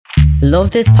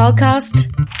Love this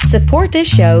podcast? Support this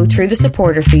show through the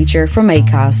supporter feature from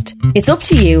Acast. It's up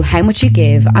to you how much you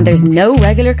give, and there's no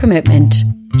regular commitment.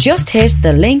 Just hit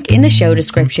the link in the show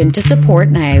description to support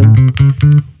now.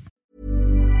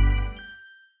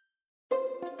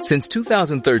 Since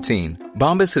 2013,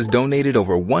 Bombas has donated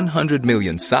over 100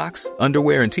 million socks,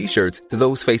 underwear, and T-shirts to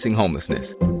those facing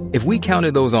homelessness. If we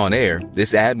counted those on air,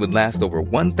 this ad would last over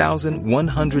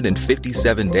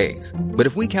 1,157 days. But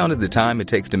if we counted the time it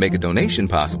takes to make a donation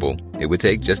possible, it would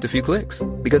take just a few clicks.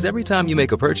 Because every time you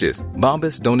make a purchase,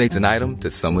 Bombas donates an item to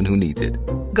someone who needs it.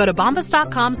 Go to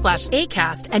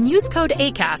bombas.com/ACAST and use code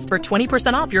ACAST for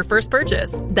 20% off your first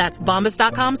purchase. That's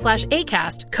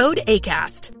bombas.com/ACAST, code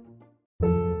ACAST.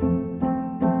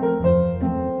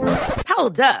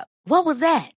 Hold up. What was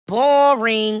that?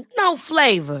 Boring. No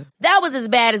flavor. That was as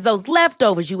bad as those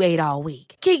leftovers you ate all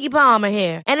week. Keke Palmer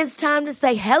here. And it's time to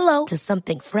say hello to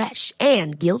something fresh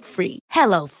and guilt-free.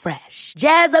 Hello Fresh.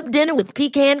 Jazz up dinner with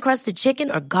pecan-crusted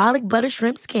chicken or garlic butter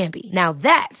shrimp scampi. Now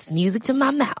that's music to my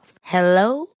mouth.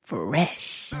 Hello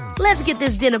Fresh. Let's get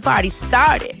this dinner party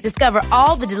started. Discover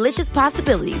all the delicious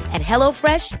possibilities at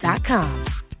HelloFresh.com.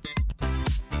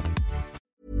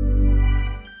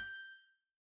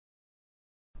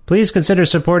 Please consider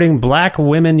supporting Black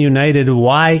Women United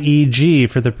YEG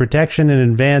for the protection and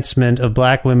advancement of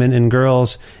black women and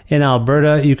girls in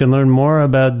Alberta. You can learn more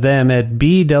about them at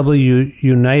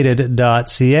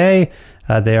bwunited.ca.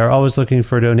 They are always looking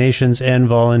for donations and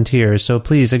volunteers. So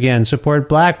please, again, support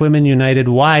Black Women United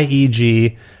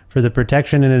YEG for the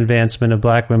protection and advancement of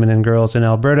black women and girls in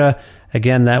Alberta.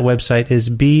 Again, that website is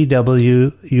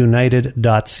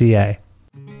bwunited.ca.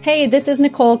 Hey, this is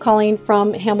Nicole calling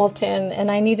from Hamilton,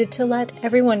 and I needed to let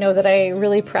everyone know that I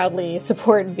really proudly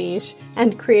support Vish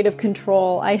and Creative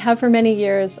Control. I have for many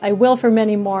years, I will for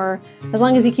many more, as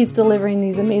long as he keeps delivering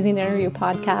these amazing interview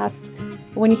podcasts.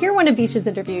 When you hear one of Vish's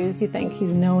interviews, you think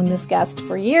he's known this guest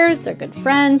for years, they're good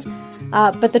friends,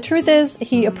 but the truth is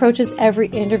he approaches every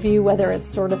interview, whether it's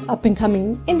sort of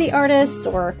up-and-coming indie artists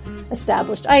or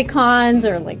established icons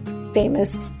or like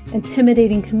famous,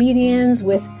 intimidating comedians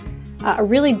with a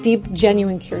really deep,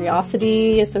 genuine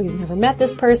curiosity, as though he's never met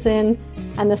this person,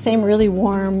 and the same really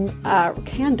warm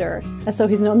candor, as though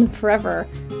he's known them forever.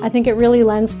 I think it really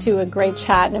lends to a great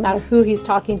chat, no matter who he's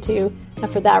talking to,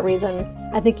 and for that reason,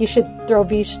 I think you should throw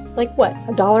Vish,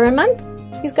 $1 a month?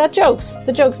 He's got jokes.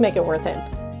 The jokes make it worth it.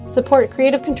 Support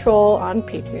Creative Control on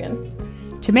Patreon.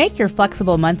 To make your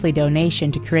flexible monthly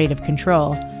donation to Creative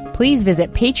Control, please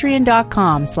visit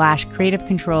patreon.com/Creative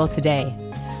Control today.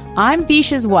 I'm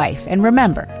Vish's wife, and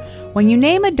remember, when you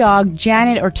name a dog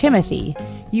Janet or Timothy,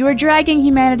 you are dragging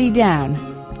humanity down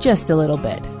just a little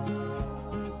bit.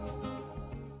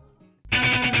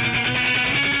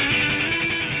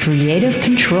 Creative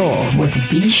Control with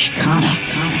Vish Khanna.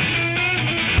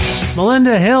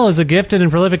 Melinda Hill is a gifted and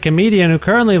prolific comedian who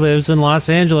currently lives in Los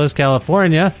Angeles,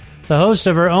 California. The host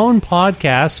of her own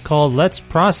podcast called Let's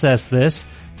Process This,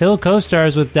 Hill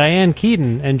co-stars with Diane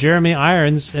Keaton and Jeremy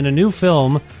Irons in a new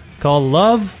film called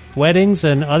Love, Weddings,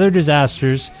 and Other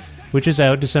Disasters, which is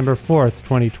out December 4th,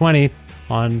 2020,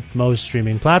 on most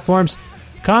streaming platforms.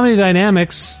 Comedy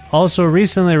Dynamics also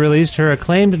recently released her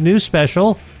acclaimed new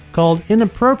special called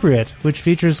Inappropriate, which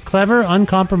features clever,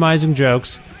 uncompromising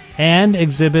jokes and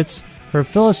exhibits her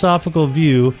philosophical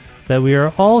view that we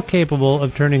are all capable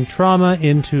of turning trauma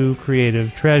into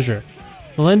creative treasure.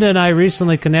 Melinda and I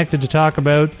recently connected to talk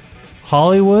about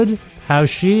Hollywood, how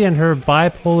she and her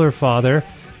bipolar father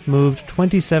moved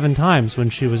 27 times when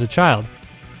she was a child,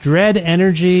 dread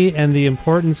energy and the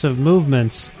importance of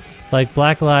movements like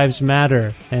Black Lives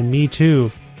Matter and Me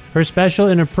Too, her special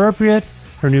Inappropriate,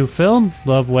 her new film,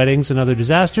 Love, Weddings, and Other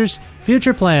Disasters,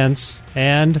 future plans,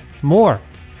 and more.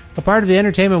 A part of the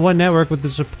Entertainment One Network with the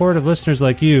support of listeners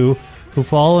like you who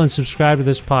follow and subscribe to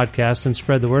this podcast and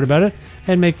spread the word about it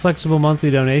and make flexible monthly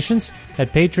donations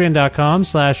at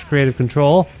patreon.com/Creative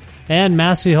Control and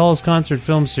Massey Hall's concert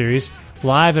film series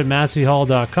live at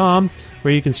masseyhall.com,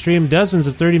 where you can stream dozens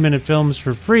of 30-minute films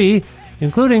for free,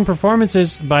 including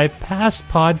performances by past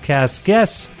podcast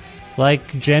guests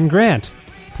like Jen Grant,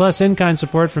 plus in-kind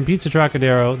support from Pizza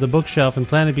Trocadero, The Bookshelf, and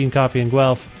Planet Bean Coffee in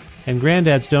Guelph, and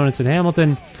Granddad's Donuts in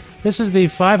Hamilton. This is the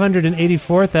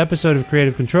 584th episode of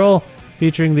Creative Control,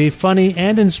 featuring the funny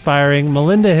and inspiring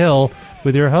Melinda Hill,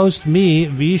 with your host, me,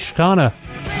 Vish Khanna.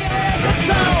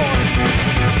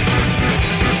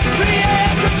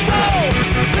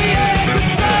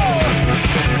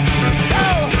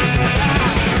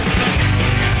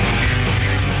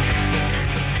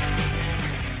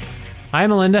 Hi,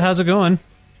 Melinda. How's it going?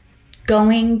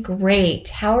 Going great.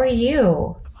 How are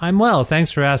you? I'm well.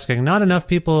 Thanks for asking. Not enough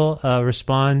people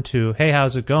respond to, hey,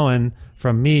 how's it going,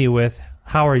 from me with,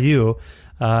 how are you?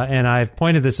 And I've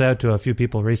pointed this out to a few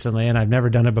people recently, and I've never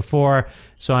done it before.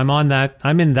 So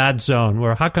I'm in that zone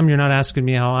where, how come you're not asking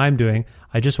me how I'm doing?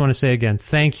 I just want to say again,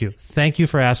 thank you. Thank you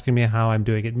for asking me how I'm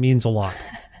doing. It means a lot.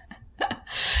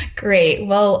 Great.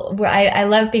 Well, I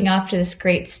love being off to this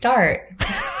great start.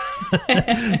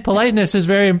 Politeness is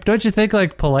don't you think,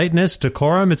 like, politeness,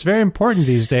 decorum, it's very important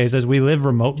these days as we live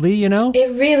remotely, you know?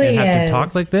 It really is. And have to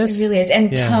talk like this. It really is.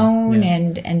 And tone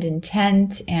and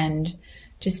intent and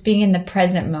just being in the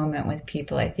present moment with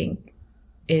people, I think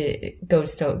it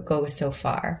goes so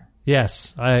far.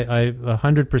 Yes, I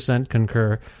 100%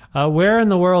 concur. Where in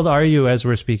the world are you as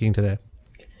we're speaking today?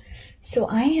 So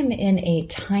I am in a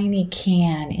tiny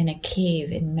can in a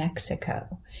cave in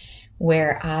Mexico,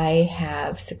 where I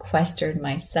have sequestered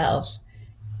myself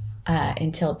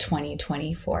until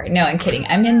 2024. No, I'm kidding.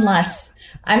 I'm in Los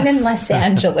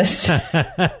Angeles.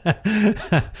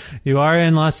 You are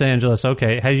in Los Angeles.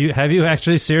 Okay. Have you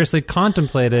actually seriously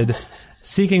contemplated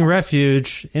seeking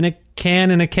refuge in a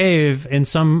can in a cave in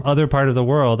some other part of the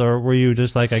world, or were you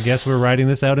just like, I guess we're writing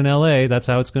this out in LA, that's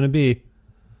how it's going to be?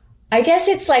 I guess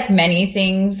it's like many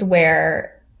things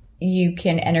where you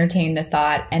can entertain the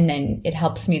thought and then it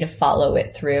helps me to follow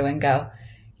it through and go,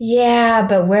 yeah,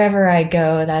 but wherever I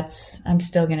go, I'm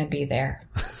still going to be there.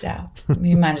 So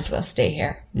we might as well stay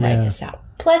here, write this out.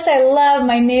 Plus, I love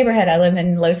my neighborhood. I live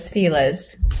in Los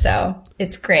Feliz, so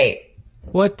it's great.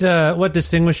 What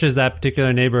distinguishes that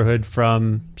particular neighborhood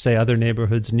from, say, other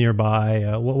neighborhoods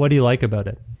nearby? What do you like about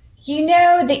it? You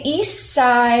know, the east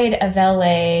side of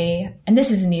LA, and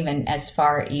this isn't even as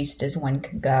far east as one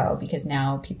could go because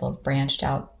now people have branched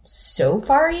out so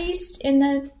far east in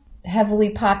the heavily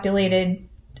populated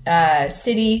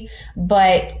city,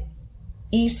 but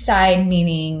east side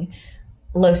meaning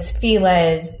Los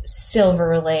Feliz,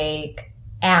 Silver Lake,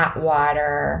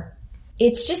 Atwater.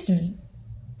 It's just,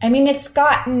 I mean, it's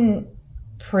gotten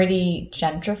pretty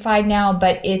gentrified now,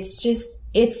 but it's just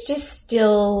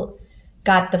still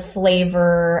got the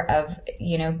flavor of,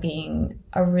 you know, being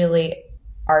a really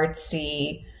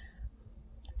artsy,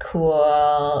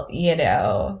 cool, you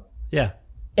know,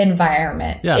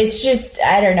 environment. Yeah. It's just,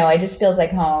 I don't know, it just feels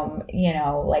like home, you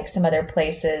know, like some other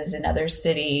places in other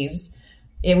cities.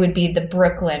 It would be the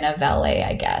Brooklyn of LA,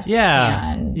 I guess.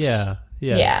 Yeah. And yeah.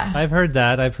 I've heard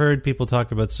that. I've heard people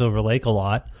talk about Silver Lake a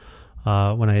lot.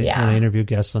 When I interview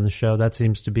guests on the show, that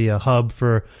seems to be a hub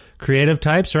for creative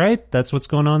types, right? That's what's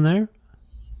going on there.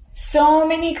 So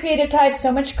many creative types,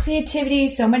 so much creativity,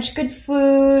 so much good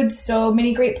food, so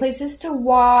many great places to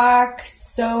walk,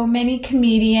 so many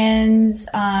comedians,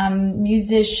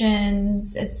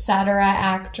 musicians, etc.,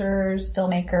 actors,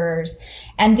 filmmakers.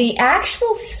 And the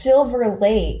actual Silver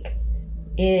Lake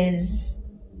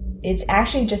it's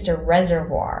actually just a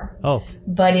reservoir. Oh.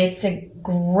 But it's a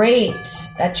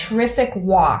terrific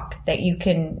walk that you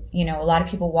can, you know, a lot of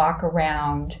people walk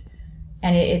around.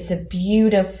 And it's a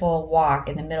beautiful walk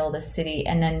in the middle of the city.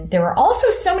 And then there are also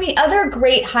so many other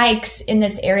great hikes in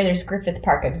this area. There's Griffith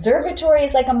Park Observatory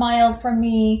is like a mile from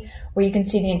me, where you can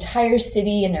see the entire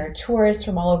city, and there are tourists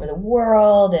from all over the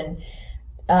world. And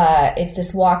it's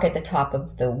this walk at the top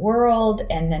of the world.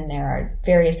 And then there are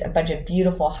a bunch of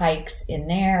beautiful hikes in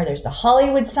there. There's the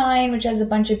Hollywood sign, which has a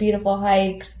bunch of beautiful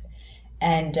hikes.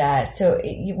 And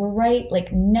we're right,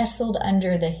 like, nestled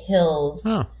under the hills.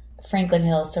 Oh. Franklin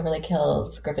Hills, Silver Lake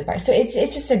Hills, Griffith Park. So it's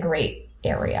just a great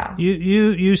area.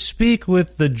 You speak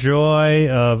with the joy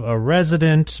of a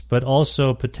resident, but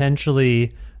also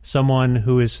potentially someone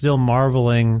who is still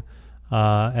marveling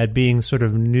at being sort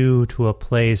of new to a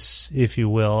place, if you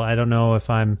will. I don't know if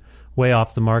I'm way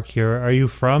off the mark here. Are you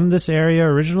from this area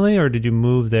originally, or did you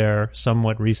move there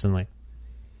somewhat recently?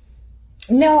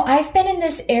 No, I've been in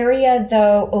this area,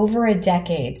 though, over a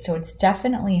decade, so it's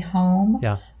definitely home.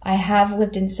 Yeah. I have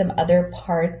lived in some other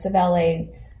parts of LA.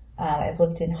 I've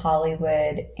lived in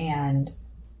Hollywood and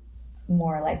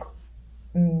more like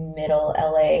middle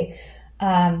LA.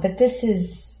 But this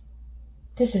is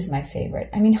my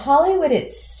favorite. I mean, Hollywood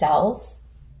itself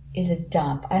is a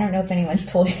dump. I don't know if anyone's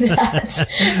told you that.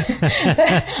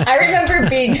 I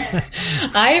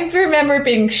remember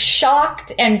being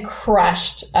shocked and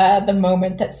crushed the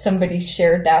moment that somebody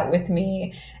shared that with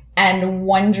me, and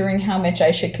wondering how much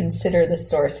I should consider the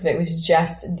source, if it was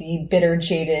just the bitter,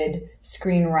 jaded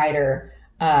screenwriter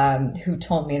who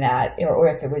told me that, or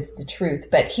if it was the truth.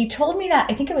 But he told me that,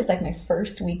 I think it was like my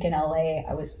first week in LA.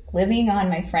 I was living on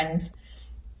my friend's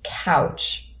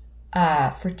couch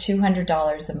for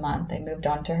 $200 a month. I moved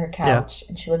onto her couch,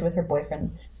 and she lived with her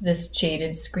boyfriend, this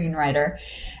jaded screenwriter.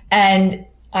 And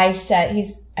I said,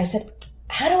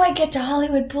 how do I get to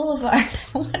Hollywood Boulevard?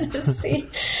 I want to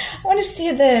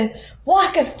see the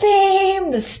Walk of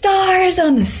Fame, the stars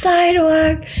on the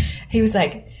sidewalk. He was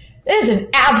like, this is an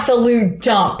absolute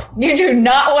dump. You do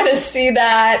not want to see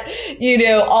that. You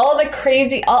know, all the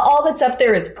crazy, all that's up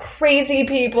there is crazy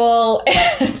people.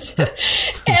 And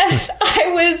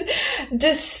I was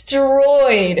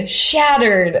destroyed,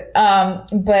 shattered.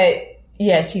 But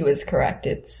yes, he was correct.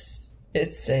 It's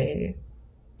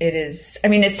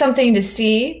something to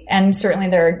see. And certainly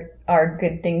there are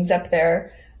good things up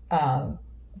there.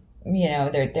 You know,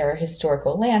 there are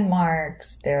historical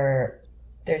landmarks.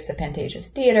 There's the Pantages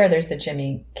Theater. There's the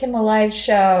Jimmy Kimmel Live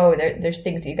show. There's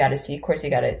things you got to see. Of course, you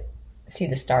got to see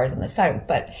the stars on the side.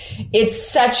 But it's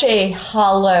such a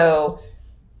hollow,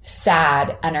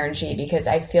 sad energy because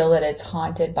I feel that it's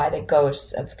haunted by the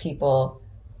ghosts of people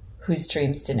whose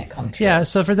dreams didn't come true. Yeah,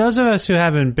 so for those of us who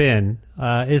haven't been,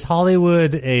 is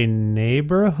Hollywood a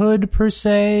neighborhood per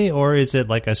se, or is it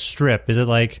like a strip? Is it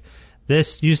like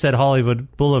this, you said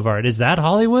Hollywood Boulevard. Is that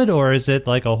Hollywood, or is it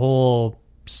like a whole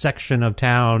section of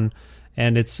town,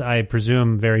 and it's, I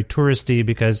presume, very touristy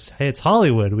because, hey, it's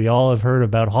Hollywood. We all have heard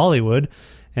about Hollywood,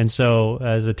 and so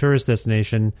as a tourist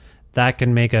destination, that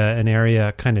can make an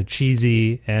area kind of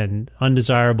cheesy and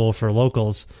undesirable for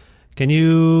locals. Can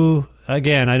you,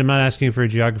 again, I'm not asking you for a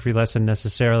geography lesson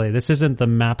necessarily. This isn't the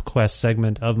MapQuest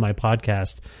segment of my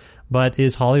podcast, but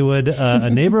is Hollywood a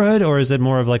neighborhood, or is it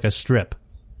more of like a strip?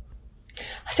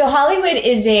 So Hollywood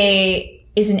is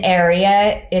an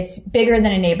area. It's bigger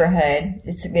than a neighborhood.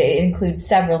 It includes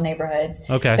several neighborhoods.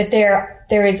 Okay. But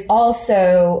there is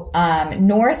also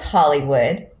North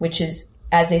Hollywood, which is,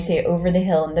 as they say, over the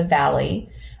hill in the valley.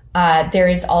 There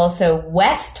is also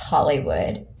West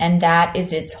Hollywood, and that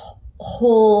is its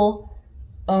whole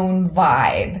own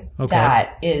vibe. Okay.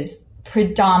 That is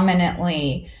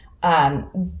predominantly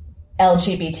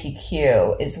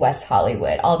LGBTQ is West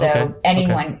Hollywood, although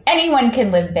anyone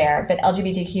can live there, but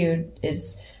LGBTQ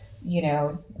is, you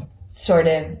know, sort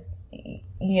of,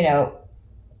 you know,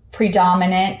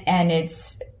 predominant, and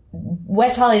it's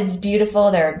West Hollywood is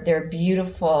beautiful. They're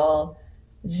beautiful.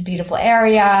 It's a beautiful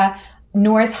area.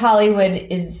 North Hollywood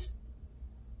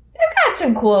they've got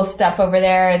some cool stuff over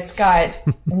there. It's got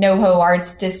NoHo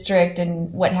Arts District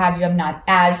and what have you. I'm not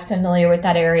as familiar with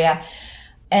that area.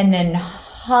 And then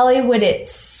Hollywood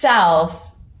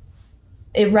itself,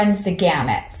 it runs the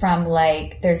gamut from,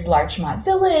 like, there's Larchmont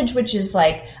Village, which is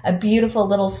like a beautiful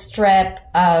little strip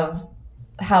of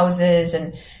houses,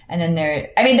 and then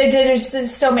there's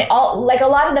just so many, like a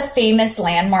lot of the famous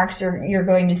landmarks you're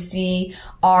going to see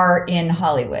are in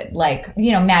Hollywood, like,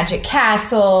 you know, Magic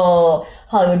Castle,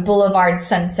 Hollywood Boulevard,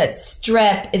 Sunset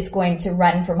Strip is going to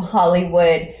run from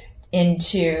Hollywood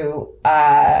into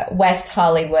West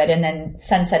Hollywood, and then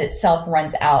Sunset itself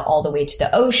runs out all the way to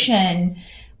the ocean.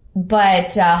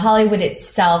 But Hollywood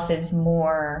itself is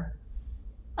more,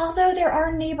 although there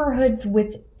are neighborhoods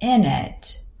within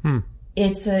it,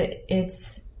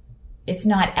 it's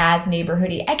not as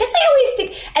neighborhoody. I guess I always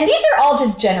think, and these are all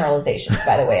just generalizations,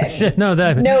 by the way. I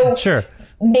mean, sure.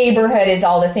 Neighborhood is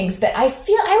all the things, but I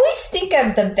always think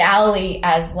of the valley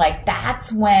as like,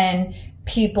 that's when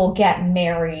people get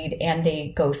married and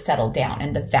they go settle down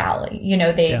in the valley. You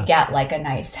know, they get like a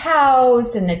nice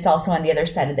house, and it's also on the other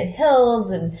side of the hills.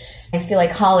 And I feel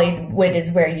like Hollywood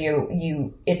is where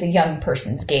it's a young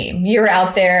person's game. You're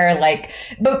out there, like,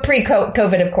 but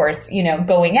pre-COVID, of course, you know,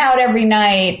 going out every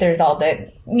night. There's all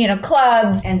the, you know,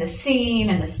 clubs and the scene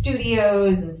and the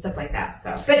studios and stuff like that.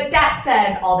 So, but that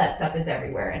said, all that stuff is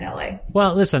everywhere in LA.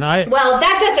 Well, listen, well,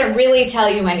 that doesn't really tell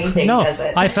you anything, does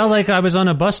it? I felt like I was on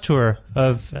a bus tour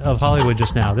of Hollywood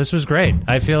just now. This was great.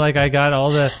 I feel like I got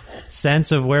all the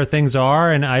sense of where things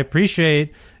are, and I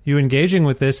appreciate you engaging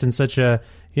with this in such a,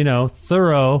 you know,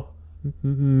 thorough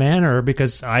manner,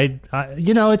 because I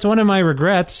you know, it's one of my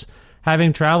regrets,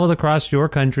 having traveled across your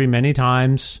country many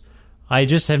times. I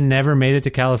just have never made it to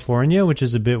California, which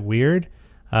is a bit weird.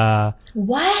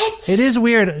 What? It is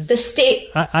weird. The state.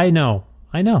 I know.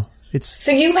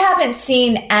 So you haven't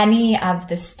seen any of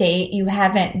the state? You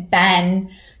haven't been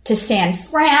to San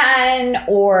Fran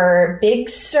or Big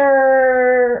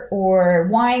Sur or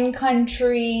Wine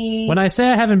Country? When I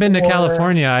say I haven't been to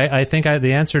California, I think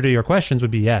the answer to your questions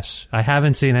would be yes. I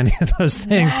haven't seen any of those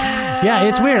things. Wow. Yeah,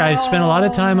 it's weird. I spent a lot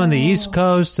of time on the East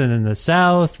Coast and in the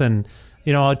South, and,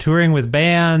 you know, touring with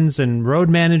bands and road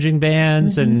managing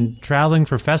bands and traveling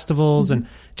for festivals. And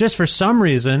just for some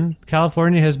reason,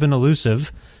 California has been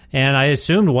elusive. And I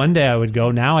assumed one day I would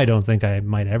go. Now I don't think I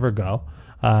might ever go.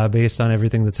 Based on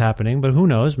everything that's happening, but who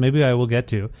knows? Maybe I will get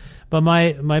to. But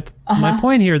my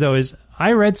point here, though, is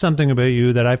I read something about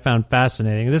you that I found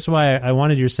fascinating. This is why I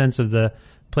wanted your sense of the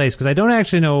place, because I don't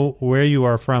actually know where you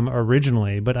are from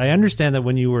originally, but I understand that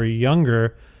when you were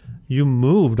younger, you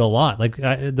moved a lot. Like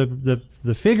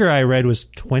the figure I read was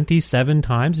 27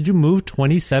 times. Did you move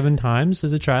 27 times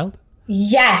as a child?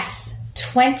 Yes.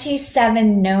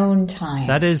 27 known times.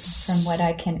 That is, from what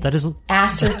I can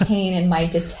ascertain in my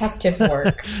detective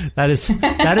work. That is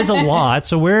a lot.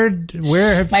 So where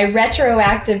have my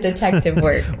retroactive detective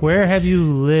work? Where have you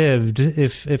lived?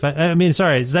 If I mean,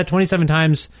 sorry, is that 27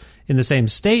 times in the same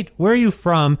state? Where are you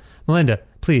from, Melinda?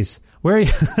 Please, where are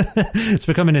you? It's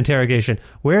become an interrogation.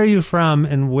 Where are you from,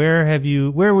 and where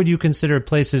would you consider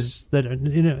places that,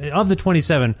 of the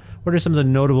 27? What are some of the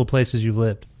notable places you've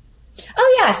lived?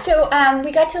 Oh, yeah. So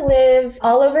we got to live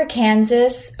all over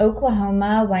Kansas,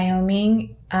 Oklahoma,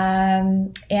 Wyoming,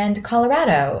 and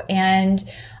Colorado. And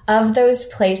of those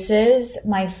places,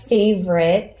 my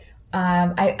favorite,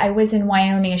 I was in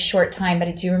Wyoming a short time, but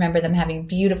I do remember them having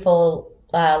beautiful,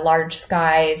 large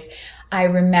skies. I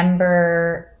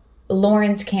remember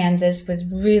Lawrence, Kansas was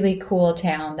really cool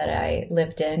town that I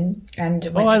lived in. And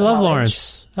I love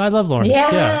Lawrence. I love Lawrence.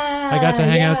 Yeah. I got to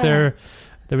hang out there.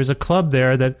 There was a club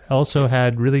there that also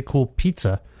had really cool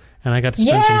pizza, and I got to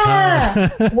spend some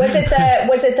time. Was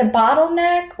it the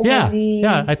Bottleneck? Or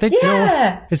yeah. I think.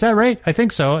 No, is that right? I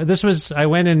think so. I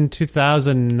went in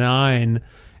 2009,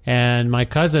 and my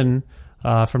cousin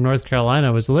from North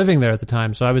Carolina was living there at the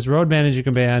time. So I was road managing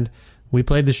a band. We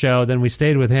played the show, then we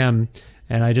stayed with him,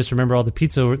 and I just remember all the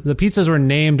pizza. The pizzas were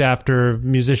named after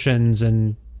musicians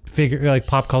and like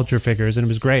pop culture figures, and it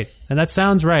was great. And that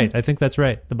sounds right. I think that's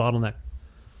right. The Bottleneck.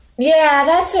 Yeah,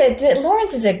 that's it.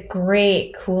 Lawrence is a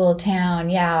great, cool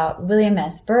town. Yeah, William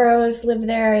S. Burroughs lived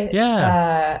there.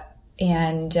 Yeah.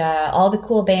 And all the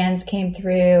cool bands came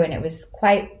through, and it was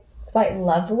quite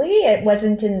lovely. It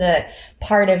wasn't in the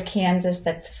part of Kansas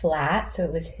that's flat, so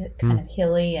it was kind of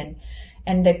hilly,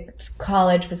 and the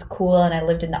college was cool, and I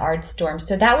lived in the Arts Dorm.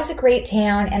 So that was a great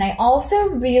town. And I also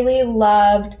really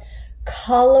loved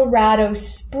Colorado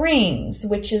Springs,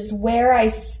 which is where I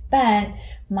spent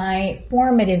my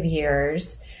formative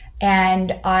years.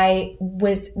 And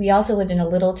we also lived in a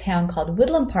little town called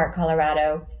Woodland Park,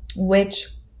 Colorado, which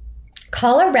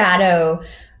Colorado,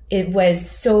 it was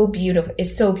so beautiful.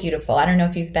 It's so beautiful. I don't know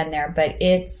if you've been there, but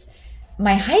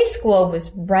my high school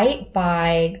was right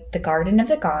by the Garden of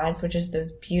the Gods, which is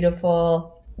those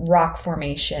beautiful rock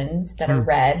formations that are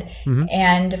red. Mm-hmm.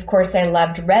 And of course I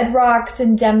loved Red Rocks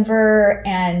in Denver,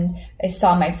 and I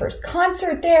saw my first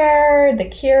concert there, The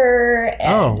Cure.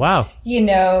 And, oh, wow.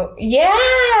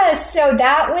 So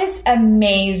that was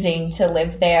amazing to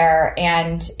live there.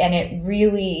 And it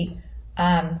really,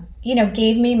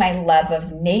 gave me my love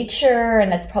of nature.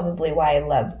 And that's probably why I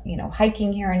love,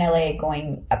 hiking here in LA,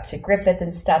 going up to Griffith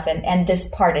and stuff, and this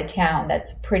part of town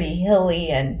that's pretty hilly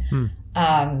and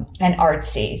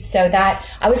artsy. So that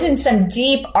I was in some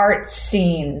deep art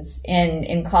scenes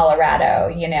in Colorado,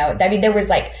 I mean, there was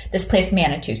like this place,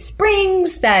 Manitou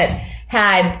Springs, that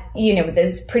had,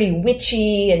 this pretty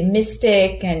witchy and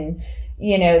mystic, and,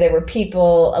 there were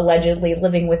people allegedly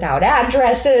living without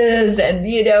addresses, and,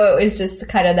 it was just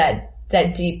kind of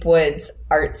that deep woods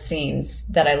art scenes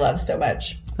that I love so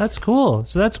much. That's cool.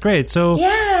 So that's great. So,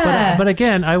 yeah. But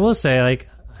again, I will say, like,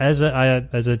 as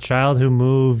a child who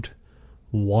moved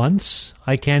once,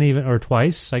 or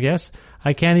twice, I guess,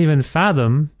 I can't even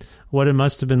fathom what it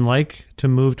must have been like to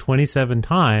move 27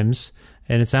 times.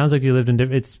 And it sounds like you lived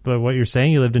but what you're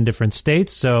saying, you lived in different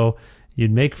states, so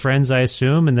you'd make friends, I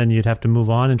assume, and then you'd have to move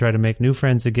on and try to make new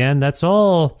friends again. That's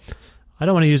all, I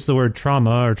don't want to use the word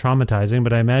trauma or traumatizing,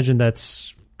 but I imagine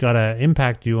that's got to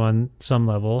impact you on some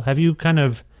level. Have you kind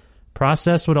of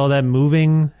processed what all that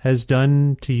moving has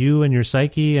done to you and your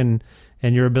psyche and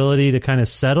your ability to kind of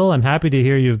settle? I'm happy to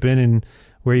hear you've been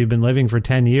where you've been living for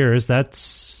 10 years.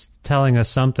 That's telling us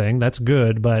something. That's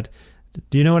good. But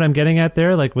do you know what I'm getting at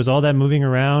there? Like, was all that moving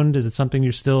around, is it something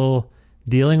you're still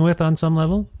dealing with on some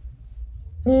level?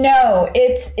 No,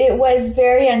 it was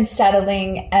very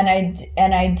unsettling. And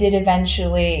I did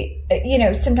eventually,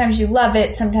 sometimes you love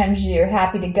it. Sometimes you're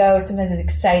happy to go. Sometimes it's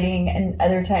exciting. And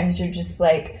other times you're just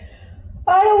like,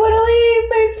 I don't want to leave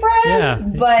my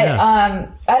friends, but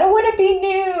I don't want to be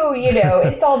new,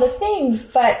 it's all the things.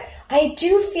 But I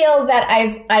do feel that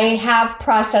I have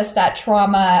processed that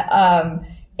trauma,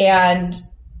 and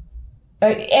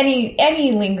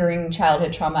any lingering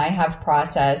childhood trauma I have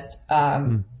processed,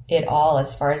 it all,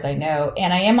 as far as I know.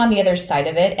 And I am on the other side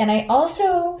of it. And I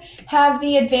also have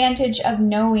the advantage of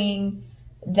knowing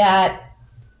that,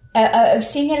 of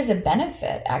seeing it as a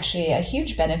benefit, actually a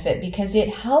huge benefit, because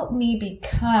it helped me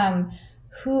become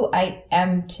who I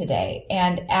am today.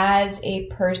 And as a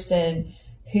person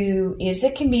who is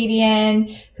a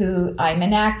comedian, who I'm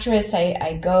an actress,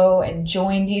 I go and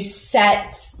join these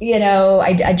sets,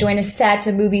 I join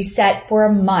a movie set for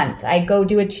a month. I go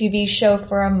do a TV show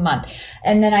for a month,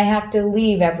 and then I have to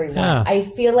leave everyone. Yeah. I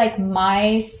feel like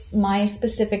my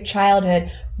specific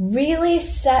childhood really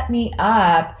set me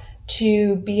up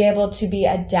to be able to be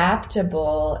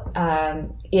adaptable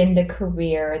in the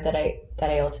career that I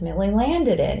ultimately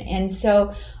landed in. And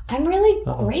so I'm really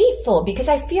grateful, because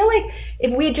I feel like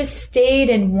if we just stayed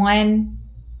in one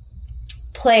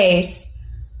place,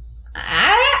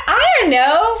 I don't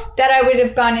know that I would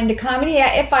have gone into comedy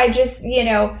if I just,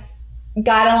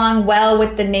 got along well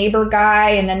with the neighbor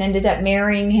guy and then ended up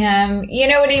marrying him. You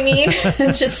know what I mean?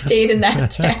 Just stayed in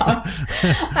that town.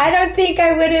 I don't think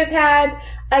I would have had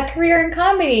a career in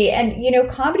comedy. And,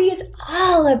 comedy is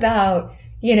all about,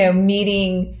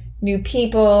 meeting new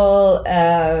people,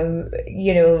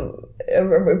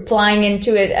 flying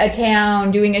into a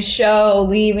town, doing a show,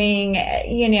 leaving,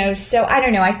 so I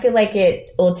don't know. I feel like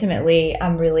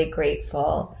I'm really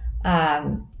grateful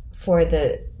for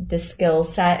the skill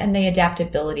set and the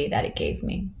adaptability that it gave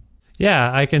me.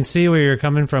 Yeah, I can see where you're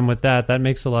coming from with that. That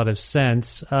makes a lot of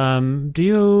sense. I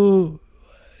don't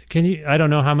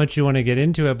know how much you want to get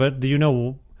into it, but you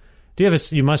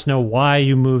must know why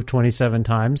you moved 27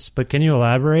 times, but can you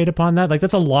elaborate upon that? Like,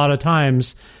 that's a lot of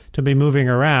times to be moving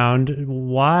around.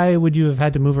 Why would you have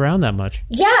had to move around that much?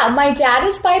 Yeah, my dad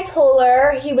is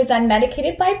bipolar. He was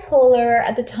unmedicated bipolar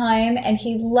at the time, and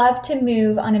he loved to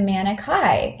move on a manic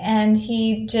high. And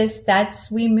we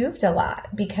moved a lot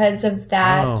because of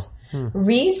that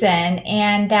reason,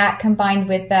 and that combined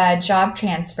with job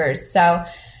transfers. So,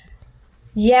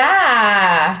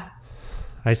 yeah.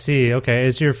 I see. Okay.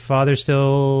 Is your father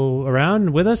still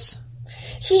around with us?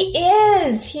 He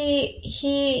is.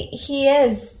 He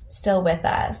is still with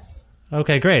us.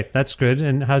 Okay, great. That's good.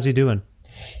 And how's he doing?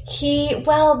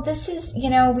 This is,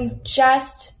 we've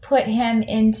just put him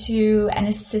into an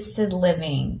assisted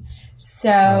living.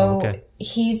 So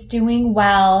he's doing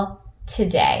well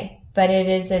today, but it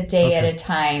is a day at a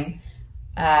time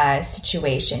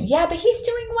situation. Yeah, but he's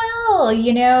doing well,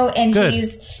 and good.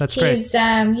 That's great.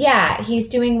 He's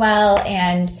doing well,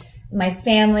 and my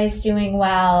family's doing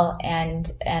well,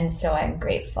 and so I'm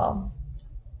grateful.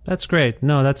 That's great.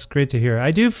 No, that's great to hear.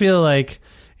 I do feel like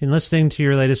in listening to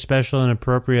your latest special,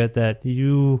 Inappropriate, that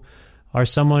you are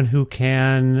someone who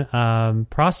can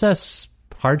process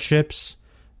hardships,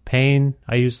 pain.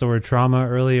 I used the word trauma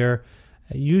earlier.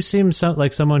 You seem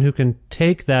like someone who can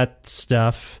take that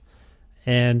stuff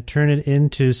and turn it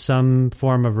into some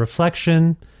form of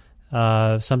reflection,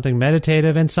 something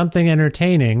meditative, and something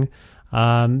entertaining.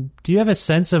 Do you have a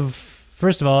sense of,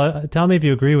 first of all, tell me if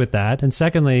you agree with that, and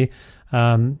secondly,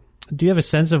 do you have a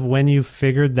sense of when you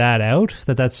figured that out,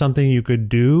 that that's something you could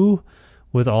do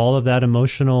with all of that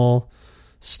emotional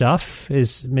stuff,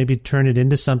 is maybe turn it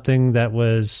into something that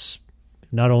was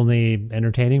not only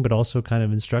entertaining but also kind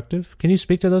of instructive? Can you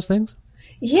speak to those things?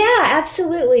 Yeah,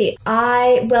 absolutely.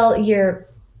 You're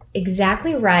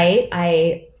exactly right.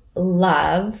 I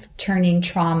love transforming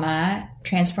trauma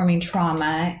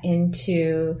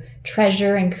into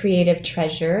treasure and creative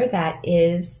treasure. That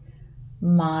is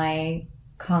my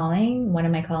calling, one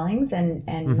of my callings, and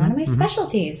one of my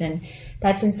specialties. And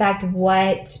that's in fact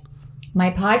what my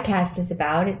podcast is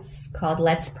about. It's called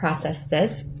Let's Process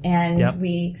This. And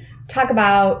we talk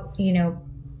about,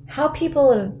 how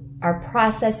people are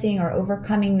processing or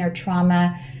overcoming their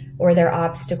trauma or their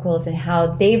obstacles, and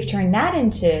how they've turned that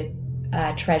into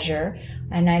treasure.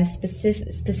 And I'm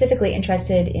specifically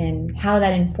interested in how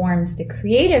that informs the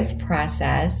creative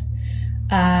process,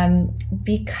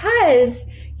 because,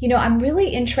 I'm really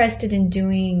interested in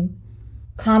doing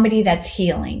comedy that's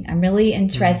healing. I'm really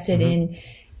interested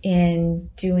in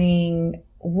doing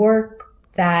work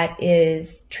that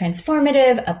is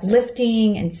transformative,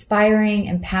 uplifting, inspiring,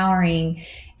 empowering,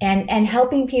 and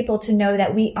helping people to know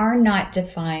that we are not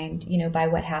defined, by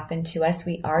what happened to us.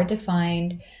 We are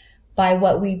defined by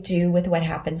what we do with what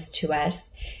happens to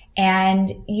us. And,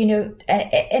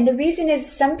 and the reason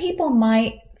is some people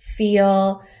might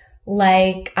feel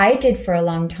like I did for a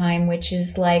long time, which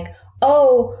is like,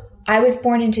 oh, I was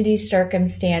born into these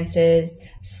circumstances,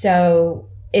 so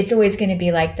it's always going to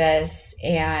be like this.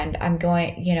 And I'm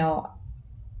going,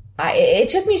 it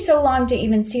took me so long to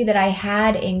even see that I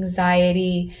had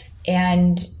anxiety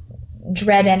and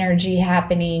dread energy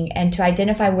happening, and to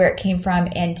identify where it came from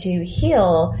and to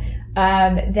heal.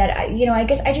 I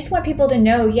guess I just want people to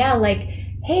know,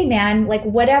 hey man, like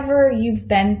whatever you've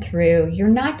been through, you're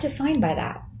not defined by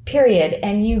that. period.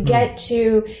 And you get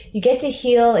to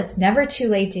heal. It's never too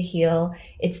late to heal.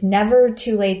 It's never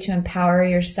too late to empower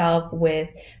yourself with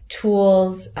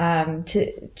tools,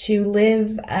 to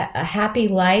live a happy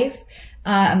life,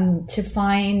 to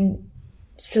find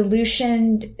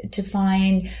solution, to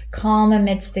find calm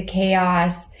amidst the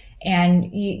chaos,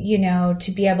 and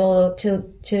to be able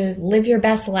to live your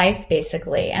best life,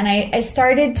 basically. And I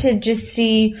started to just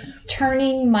see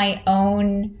turning my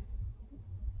own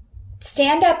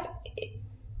stand-up,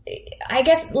 I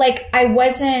guess, like, I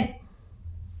wasn't,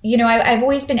 I've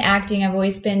always been acting. I've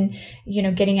always been,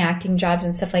 getting acting jobs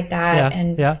and stuff like that,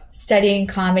 and studying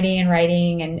comedy and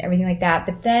writing and everything like that.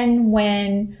 But then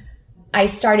when I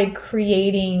started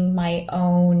creating my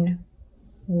own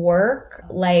work,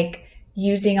 like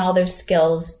using all those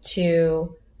skills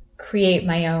to create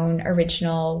my own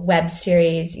original web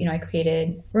series, I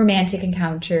created Romantic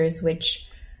Encounters, which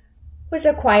was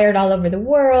acquired all over the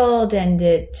world, and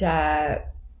it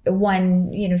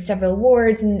won, several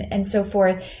awards and so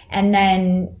forth. And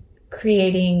then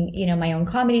creating, my own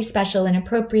comedy special,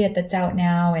 Inappropriate, that's out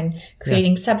now, and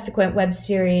creating subsequent web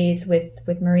series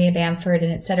with Maria Bamford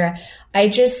and et cetera. I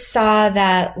just saw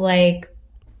that, like,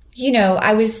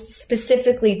 I was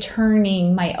specifically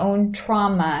turning my own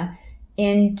trauma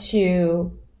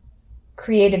into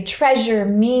creative treasure,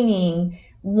 meaning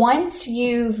once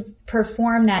you've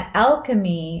performed that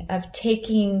alchemy of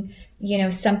taking,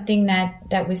 something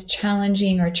that was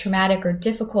challenging or traumatic or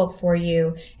difficult for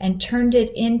you and turned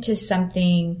it into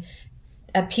something,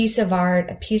 a piece of art,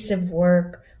 a piece of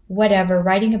work, whatever,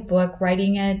 writing a book,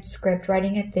 writing a script,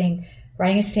 writing a thing,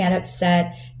 writing a stand-up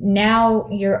set. Now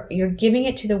you're giving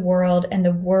it to the world, and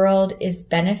the world is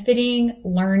benefiting,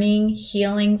 learning,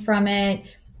 healing from it.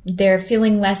 They're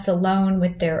feeling less alone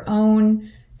with their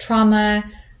own trauma.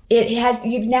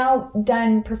 You've now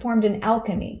performed an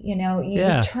alchemy,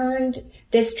 you've turned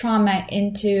this trauma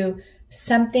into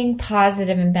something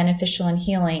positive and beneficial and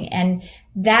healing. And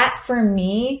that, for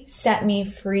me, set me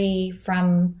free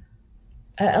from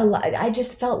I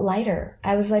just felt lighter.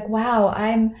 I was like, wow,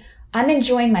 I'm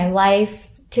enjoying my life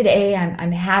today.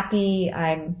 I'm happy.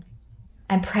 I'm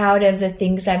proud of the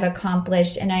things I've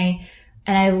accomplished. And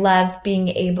I love being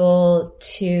able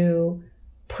to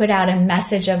put out a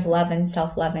message of love and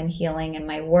self-love and healing in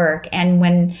my work. And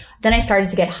then I started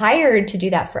to get hired to do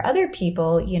that for other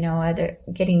people,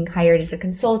 getting hired as a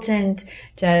consultant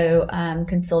to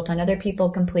consult on other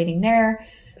people completing their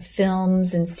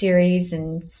films and series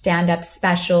and stand-up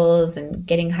specials, and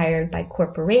getting hired by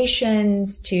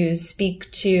corporations to speak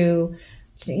to,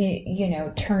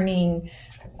 turning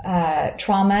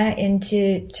trauma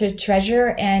into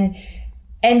treasure.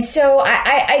 And so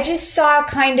I just saw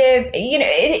kind of,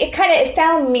 it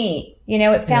found me,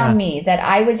 it found me that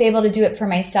I was able to do it for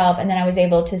myself. And then I was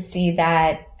able to see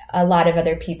that a lot of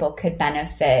other people could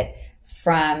benefit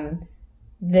from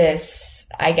this,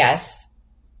 I guess,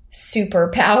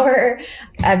 superpower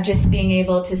of just being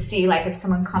able to see, like, if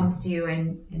someone comes to you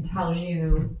and tells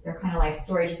you their kind of life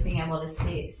story, just being able to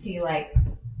see like,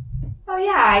 oh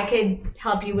yeah, I could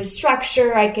help you with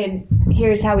structure.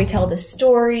 Here's how we tell the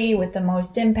story with the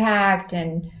most impact,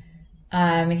 and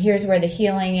here's where the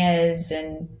healing is.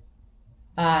 And,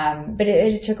 but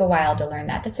it took a while to learn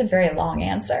that. That's a very long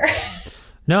answer.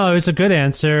 No, it was a good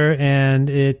answer, and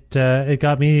it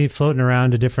got me floating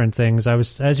around to different things. I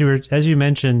was, as you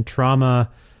mentioned, trauma,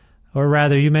 or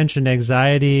rather, you mentioned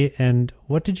anxiety, and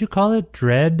what did you call it?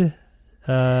 Dread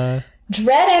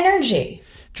energy.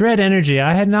 Dread energy.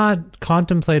 I had not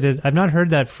I've not heard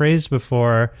that phrase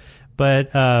before,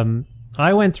 but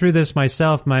I went through this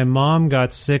myself. My mom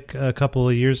got sick a couple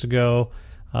of years ago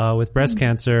with breast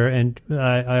cancer, and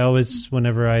I always,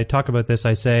 whenever I talk about this,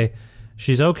 I say,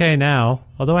 she's okay now,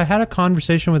 although I had a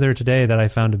conversation with her today that I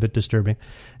found a bit disturbing.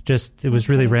 It was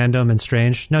really random and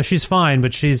strange. No, she's fine,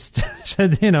 but she's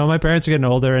said, my parents are getting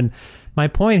older. And my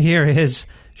point here is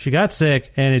she got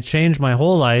sick, and it changed my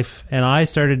whole life. And I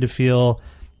started to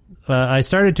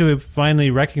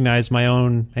finally recognize my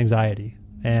own anxiety.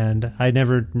 And I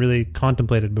never really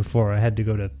contemplated before. I had to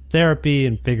go to therapy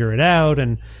and figure it out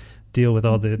and deal with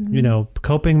all the,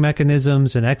 coping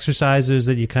mechanisms and exercises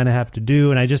that you kind of have to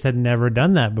do. And I just had never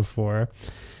done that before.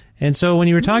 And so when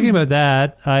you were talking about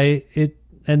that,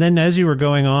 and then as you were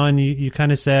going on, you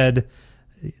kind of said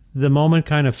the moment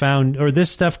kind of found, or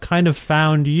this stuff kind of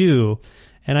found you.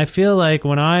 And I feel like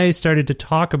when I started to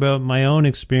talk about my own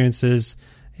experiences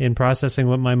in processing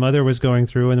what my mother was going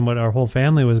through and what our whole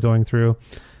family was going through,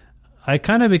 I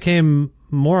kind of became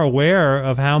more aware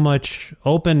of how much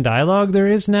open dialogue there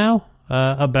is now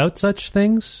about such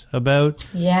things, about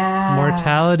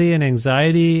mortality and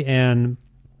anxiety. And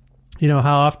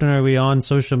how often are we on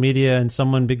social media and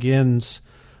someone begins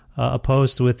a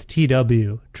post with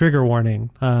TW, trigger warning,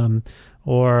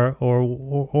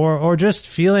 or just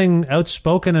feeling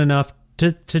outspoken enough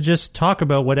to just talk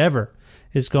about whatever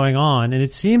is going on. And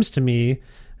it seems to me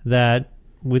that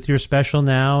with your special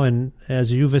now, and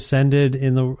as you've ascended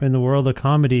in the world of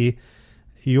comedy,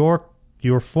 your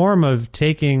form of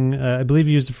taking, I believe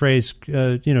you used the phrase,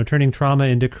 turning trauma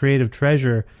into creative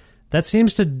treasure, that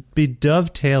seems to be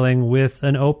dovetailing with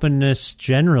an openness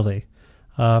generally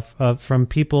from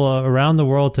people around the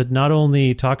world to not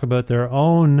only talk about their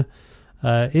own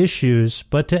issues,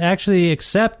 but to actually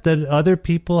accept that other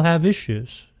people have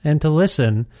issues and to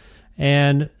listen.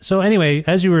 And so anyway,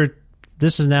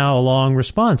 this is now a long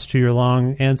response to your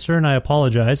long answer, and I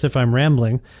apologize if I'm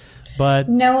rambling. But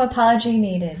no apology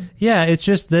needed. Yeah, it's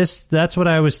just that's what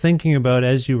I was thinking about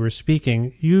as you were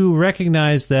speaking. You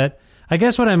recognize that. I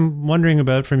guess what I'm wondering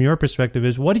about from your perspective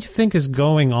is, what do you think is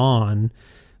going on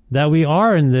that we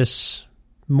are in this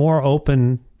more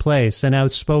open place, an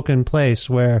outspoken place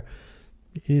where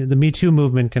the Me Too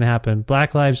movement can happen,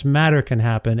 Black Lives Matter can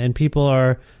happen, and people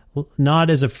are not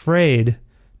as afraid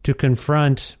to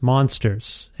confront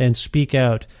monsters and speak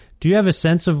out? Do you have a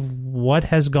sense of what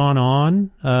has gone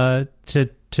on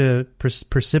to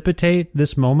precipitate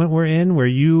this moment we're in, where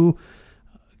you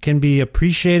can be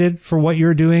appreciated for what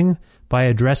you're doing by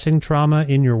addressing trauma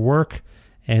in your work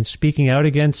and speaking out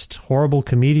against horrible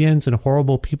comedians and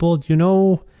horrible people?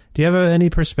 Do you have any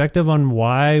perspective on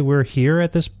why we're here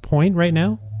at this point right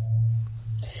now?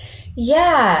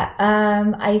 Yeah,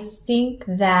 I think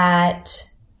that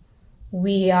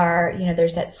we are,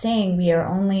 there's that saying, we are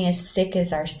only as sick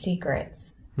as our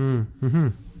secrets. Mm-hmm.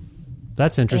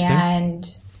 That's interesting.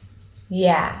 And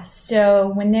yeah, so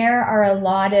when there are a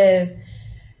lot of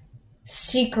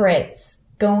secrets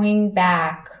going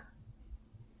back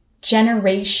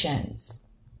generations,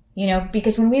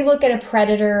 because when we look at a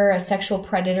predator, a sexual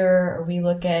predator, or we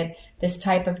look at this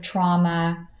type of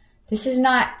trauma, this is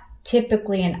not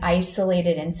typically an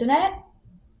isolated incident.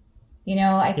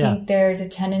 I think there's a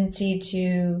tendency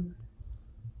to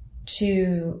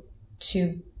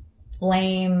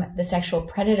blame the sexual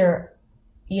predator,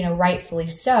 rightfully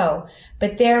so.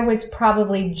 But there was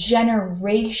probably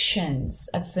generations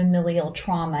of familial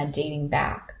trauma dating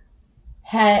back,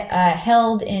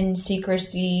 held in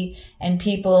secrecy, and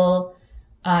people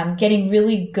getting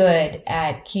really good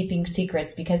at keeping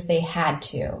secrets because they had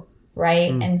to,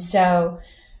 right? And so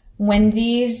when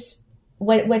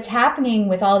what's happening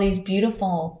with all these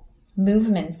beautiful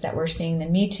movements that we're seeing, the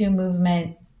Me Too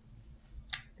movement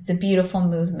is a beautiful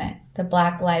movement, the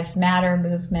Black Lives Matter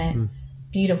movement,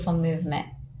 beautiful movement,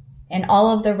 and all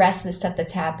of the rest of the stuff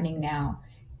that's happening now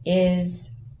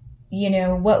is,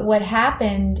 what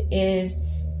happened is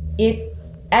it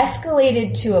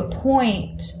escalated to a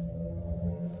point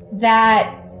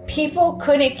that people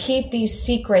couldn't keep these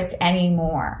secrets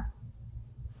anymore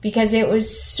because it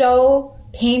was so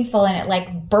painful, and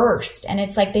it burst. And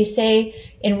it's like they say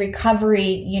in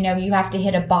recovery, you have to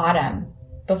hit a bottom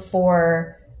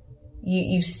before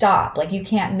you stop. You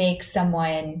can't make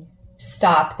someone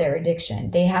stop their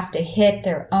addiction. They have to hit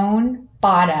their own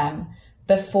bottom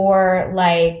before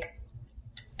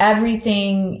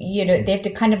everything, they have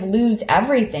to kind of lose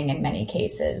everything in many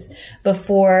cases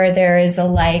before there is a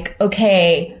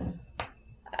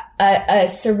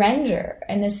surrender.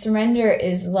 And the surrender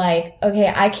is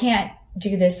okay, I can't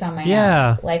do this on my own.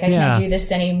 I can't do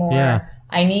this anymore. Yeah.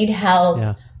 I need help.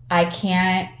 Yeah. I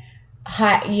can't,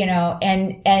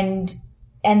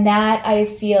 and that I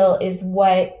feel is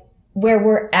where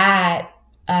we're at,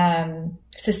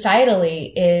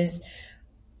 societally, is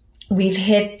we've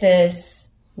hit this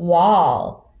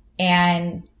wall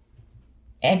and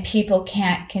people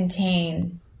can't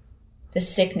contain the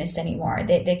sickness anymore.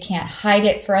 They can't hide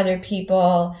it for other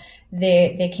people.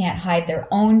 They can't hide their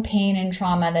own pain and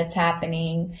trauma that's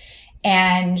happening.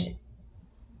 And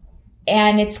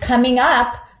it's coming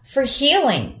up for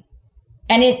healing.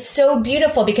 And it's so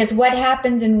beautiful because what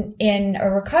happens in a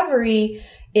recovery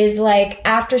is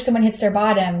after someone hits their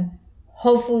bottom,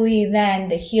 hopefully then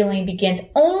the healing begins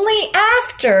only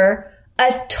after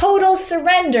a total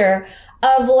surrender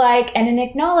of and an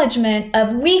acknowledgement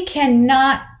of we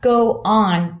cannot go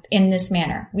on in this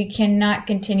manner. We cannot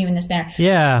continue in this manner.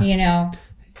 Yeah.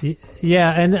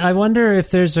 Yeah. And I wonder if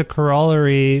there's a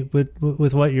corollary with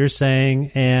what you're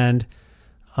saying and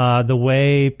the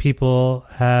way people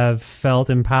have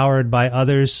felt empowered by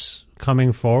others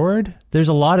coming forward. There's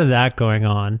a lot of that going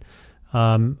on.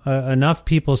 Enough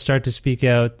people start to speak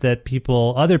out that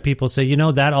other people say,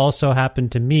 that also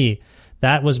happened to me.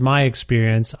 That was my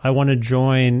experience. I want to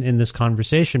join in this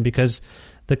conversation because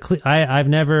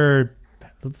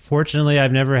Fortunately,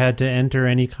 I've never had to enter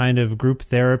any kind of group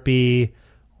therapy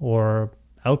or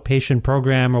outpatient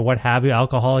program or what have you,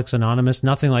 Alcoholics Anonymous,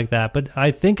 nothing like that. But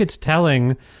I think it's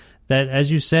telling that,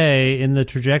 as you say, in the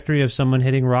trajectory of someone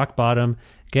hitting rock bottom,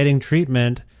 getting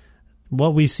treatment,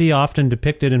 what we see often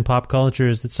depicted in pop culture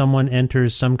is that someone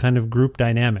enters some kind of group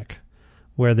dynamic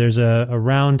where there's a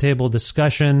round table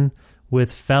discussion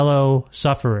with fellow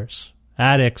sufferers,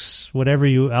 addicts,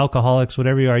 alcoholics,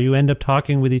 whatever you are. You end up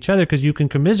talking with each other because you can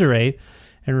commiserate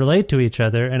and relate to each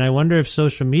other. And I wonder if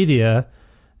social media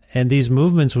and these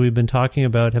movements we've been talking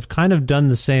about have kind of done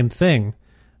the same thing.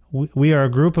 We are a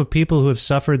group of people who have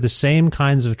suffered the same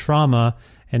kinds of trauma,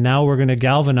 and now we're going to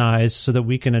galvanize so that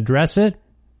we can address it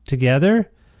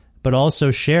together, but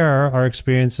also share our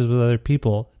experiences with other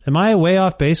people. Am I way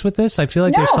off base with this? I feel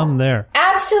like there's something there.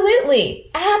 Absolutely.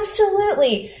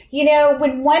 Absolutely. You know,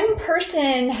 when one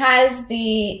person has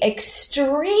the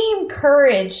extreme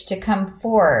courage to come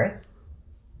forth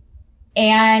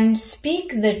and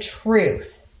speak the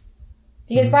truth,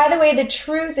 because by the way, the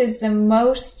truth is the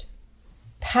most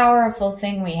powerful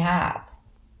thing we have.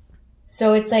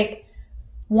 So it's like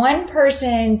one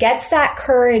person gets that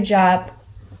courage up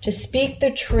to speak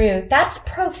the truth. That's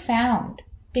profound.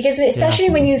 Because especially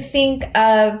when you think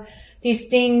of these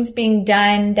things being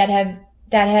done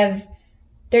they're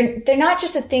not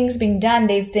just the things being done,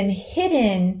 they've been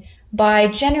hidden by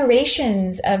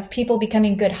generations of people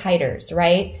becoming good hiders,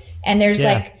 right? And there's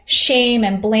like shame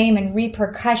and blame and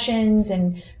repercussions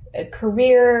and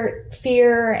career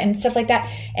fear and stuff like that.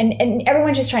 And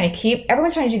everyone's just trying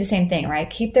to do the same thing, right?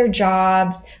 Keep their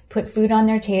jobs, put food on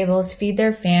their tables, feed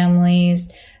their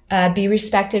families, be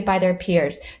respected by their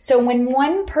peers. So when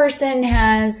one person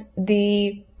has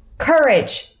the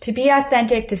courage to be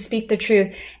authentic, to speak the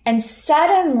truth, and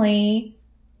suddenly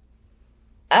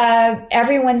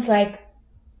everyone's like,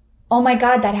 oh my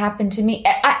God, that happened to me.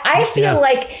 I feel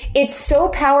like it's so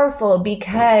powerful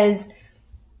because,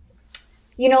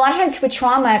 you know, a lot of times with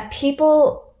trauma,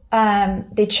 people,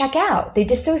 they check out, they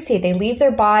dissociate, they leave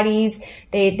their bodies.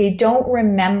 They don't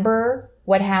remember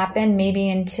what happened maybe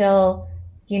until,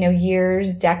 you know,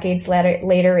 years, decades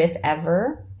later, if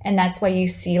ever. And that's why you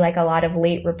see like a lot of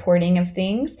late reporting of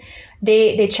things.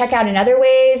 They check out in other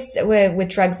ways with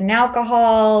drugs and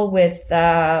alcohol, with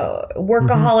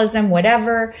workaholism,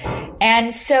 whatever.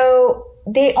 And so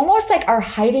they almost like are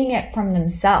hiding it from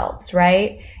themselves,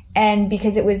 right? And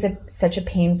because it was such a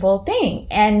painful thing.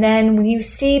 And then when you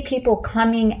see people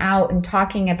coming out and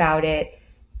talking about it,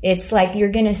 it's like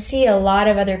you're going to see a lot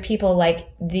of other people, like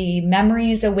the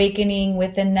memories awakening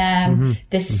within them,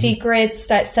 the secrets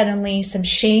that suddenly some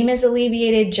shame is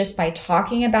alleviated just by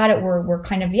talking about it. We're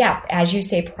kind of, as you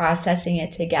say, processing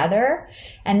it together.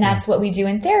 And that's what we do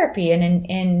in therapy and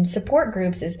in support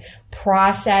groups is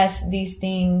process these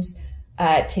things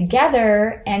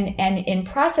together. And in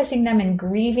processing them and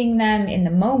grieving them in the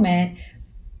moment,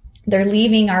 they're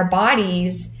leaving our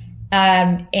bodies.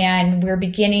 And we're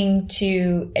beginning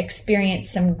to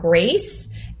experience some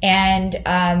grace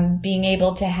and being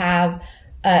able to have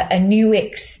a new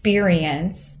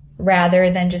experience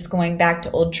rather than just going back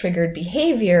to old triggered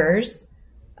behaviors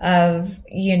of,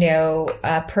 you know,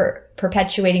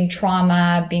 perpetuating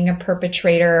trauma, being a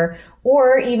perpetrator,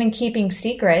 or even keeping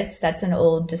secrets. That's an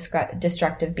old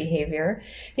destructive behavior.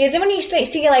 Because then when you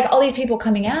see like all these people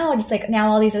coming out, it's like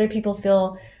now all these other people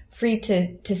feel free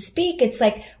to speak. It's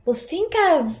like, well, think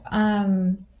of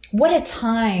what a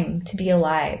time to be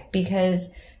alive, because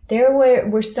there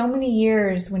were so many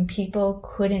years when people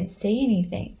couldn't say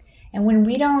anything. And when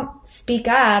we don't speak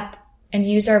up and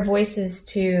use our voices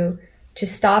to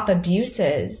stop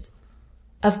abuses,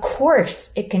 of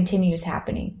course it continues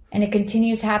happening. And it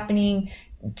continues happening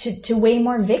to way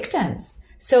more victims.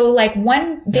 So like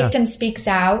one victim speaks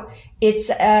out, it's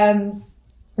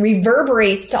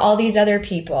reverberates to all these other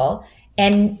people.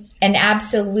 And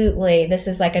absolutely, this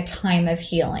is like a time of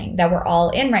healing that we're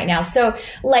all in right now. So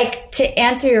like to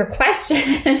answer your question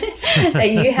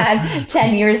that you had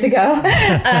 10 years ago,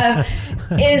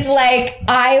 is like,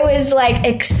 I was like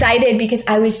excited because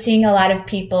I was seeing a lot of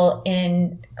people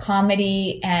in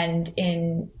comedy and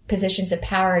in positions of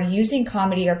power using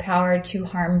comedy or power to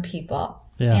harm people.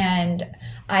 Yeah. And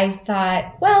I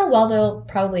thought, well, there'll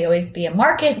probably always be a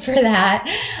market for that.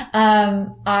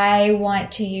 I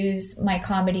want to use my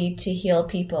comedy to heal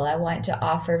people. I want to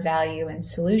offer value and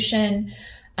solution.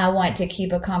 I want to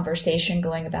keep a conversation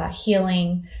going about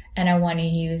healing. And I want to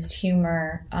use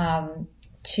humor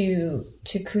to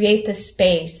create the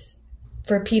space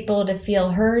for people to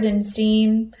feel heard and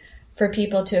seen, for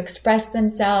people to express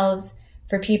themselves,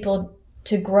 for people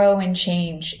to grow and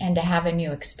change and to have a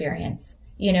new experience.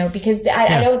 because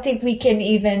I don't think we can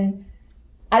even,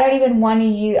 I don't even want to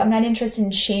use, I'm not interested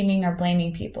in shaming or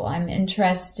blaming people. I'm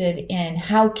interested in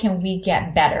how can we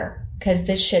get better, because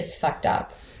this shit's fucked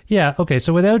up. Yeah. Okay.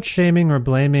 So without shaming or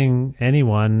blaming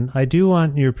anyone, I do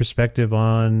want your perspective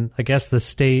on, I guess, the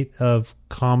state of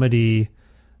comedy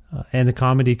and the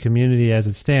comedy community as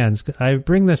it stands. I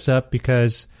bring this up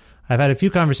because I've had a few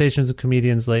conversations with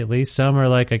comedians lately. Some are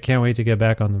like, I can't wait to get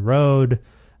back on the road.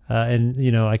 And,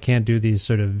 I can't do these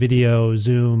sort of video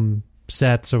Zoom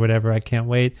sets or whatever. I can't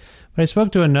wait. But I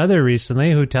spoke to another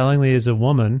recently who tellingly is a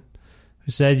woman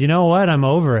who said, you know what? I'm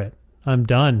over it. I'm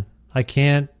done.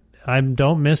 I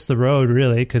don't miss the road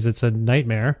really, because it's a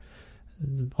nightmare.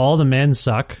 All the men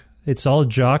suck. It's all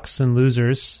jocks and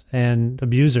losers and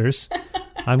abusers.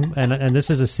 And this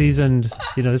is a seasoned,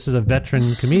 this is a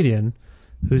veteran comedian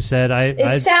who said,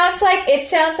 It sounds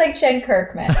like Jen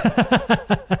Kirkman.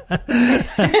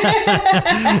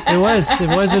 It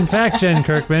was in fact Jen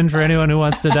Kirkman, for anyone who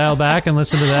wants to dial back and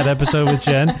listen to that episode with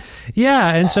Jen.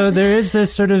 Yeah. And so there is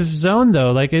this sort of zone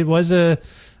though, like it was a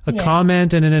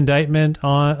comment and an indictment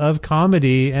of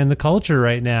comedy and the culture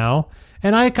right now.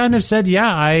 And I kind of said,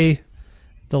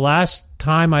 the last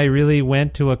time I really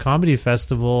went to a comedy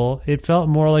festival, it felt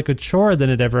more like a chore than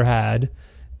it ever had,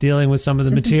 dealing with some of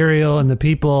the material and the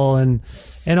people and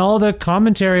all the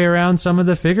commentary around some of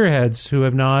the figureheads who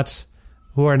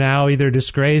are now either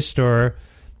disgraced or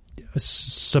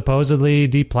supposedly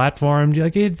deplatformed.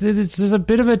 Like there's a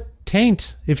bit of a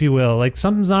taint, if you will, like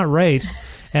something's not right.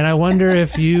 And I wonder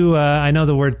if you, I know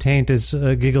the word taint is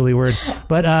a giggly word,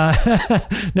 but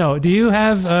no, do you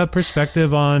have a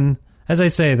perspective on, as I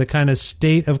say, the kind of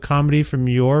state of comedy from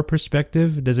your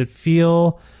perspective? Does it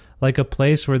feel like a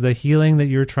place where the healing that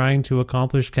you're trying to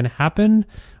accomplish can happen?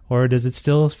 Or does it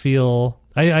still feel,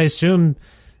 I assume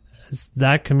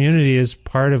that community is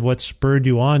part of what spurred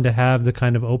you on to have the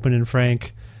kind of open and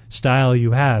frank style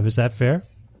you have. Is that fair?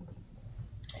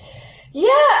 Yeah,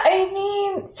 I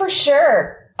mean, for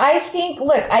sure. I think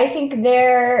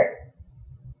there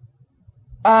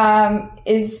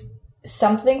is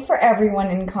something for everyone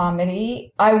in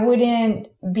comedy. I wouldn't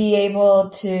be able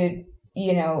to,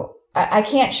 I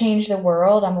can't change the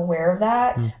world. I'm aware of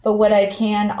that. But what I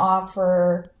can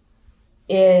offer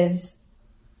is,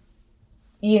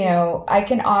 I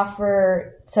can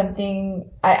offer something.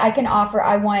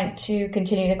 I want to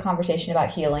continue the conversation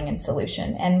about healing and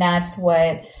solution. And that's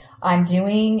what I'm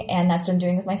doing. And that's what I'm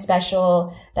doing with my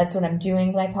special. That's what I'm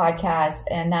doing with my podcast.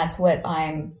 And that's what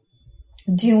I'm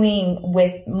doing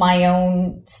with my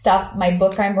own stuff, my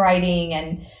book I'm writing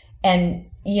and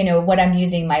what I'm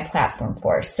using my platform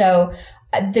for. So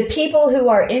the people who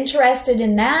are interested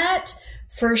in that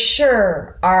for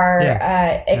sure are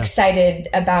excited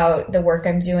about the work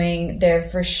I'm doing. They're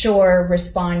for sure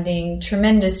responding,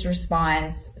 tremendous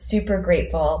response, super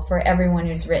grateful for everyone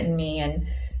who's written me and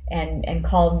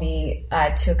called me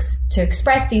to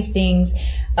express these things.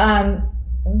 But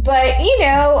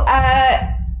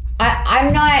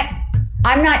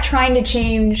I'm not trying to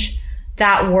change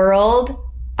that world.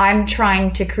 I'm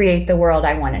trying to create the world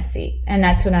I want to see. And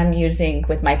that's what I'm using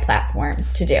with my platform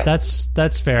to do.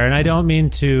 That's fair. And I don't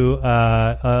mean to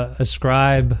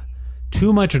ascribe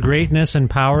too much greatness and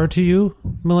power to you,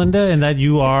 Melinda, and that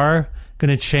you are going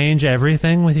to change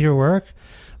everything with your work.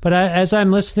 But as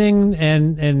I'm listening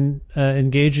and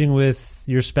engaging with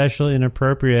your special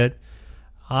Inappropriate,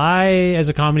 as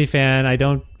a comedy fan,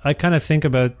 I kind of think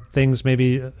about things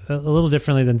maybe a little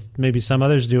differently than maybe some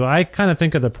others do. I kind of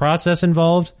think of the process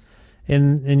involved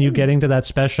in you getting to that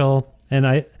special.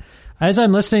 And as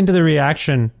I'm listening to the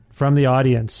reaction from the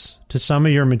audience to some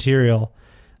of your material,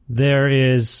 there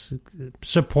is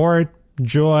support,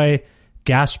 joy,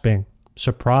 gasping,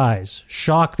 surprise,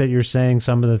 shock that you're saying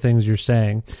some of the things you're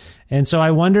saying. And so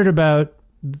I wondered about,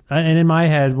 and in my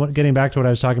head, getting back to what I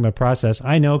was talking about process,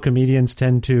 I know comedians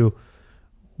tend to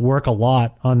work a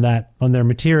lot on their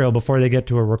material before they get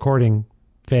to a recording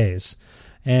phase.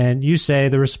 And you say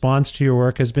the response to your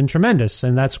work has been tremendous,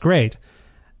 and that's great.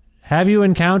 Have you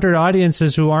encountered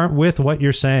audiences who aren't with what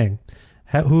you're saying,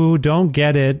 who don't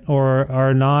get it or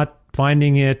are not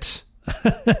finding it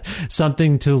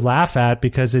something to laugh at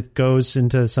because it goes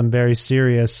into some very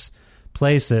serious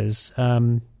places?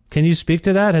 Can you speak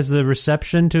to that? Has the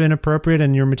reception to Inappropriate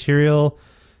and your material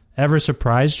ever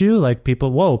surprised you? Like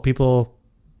people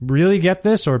really get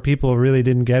this, or people really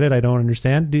didn't get it? I don't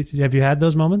understand. Have you had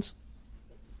those moments?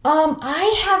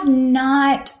 I have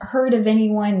not heard of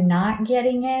anyone not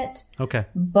getting it. Okay.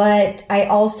 But I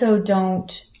also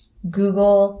don't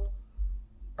Google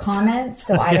comments,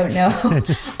 so I don't know.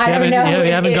 I don't know.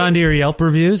 You haven't gone to your Yelp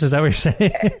reviews? Is that what you're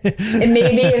saying?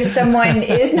 Maybe if someone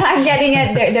is not getting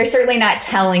it, they're certainly not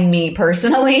telling me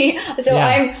personally. So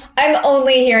I'm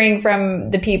only hearing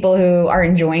from the people who are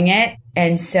enjoying it.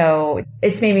 And so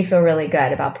it's made me feel really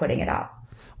good about putting it out.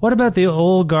 What about the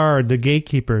old guard, the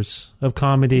gatekeepers of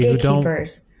comedy who don't...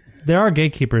 There are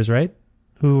gatekeepers, right?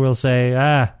 Who will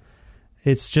say,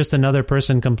 it's just another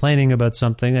person complaining about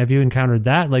something. Have you encountered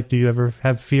that? Like, do you ever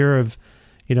have fear of,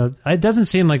 it doesn't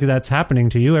seem like that's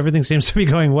happening to you. Everything seems to be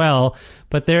going well,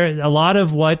 but a lot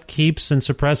of what keeps and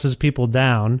suppresses people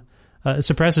down,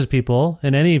 suppresses people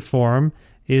in any form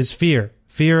is fear.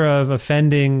 Fear of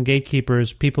offending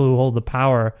gatekeepers, people who hold the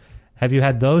power. Have you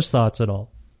had those thoughts at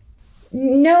all?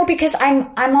 No, because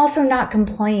I'm also not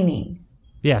complaining.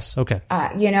 Yes. Okay.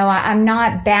 I'm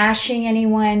not bashing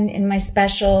anyone in my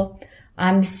special.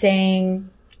 I'm saying,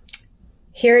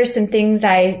 here are some things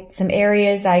some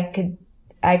areas I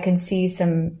can see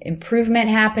some improvement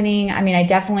happening. I mean, I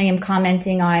definitely am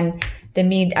commenting on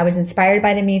I was inspired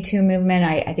by the Me Too movement.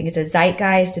 I think it's a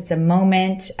zeitgeist. It's a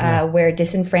moment where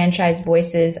disenfranchised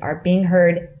voices are being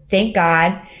heard. Thank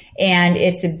God. And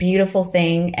it's a beautiful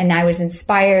thing. And I was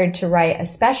inspired to write a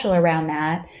special around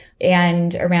that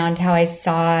and around how I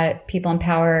saw people in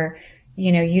power,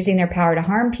 using their power to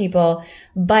harm people.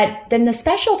 But then the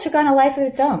special took on a life of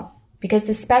its own, because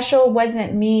the special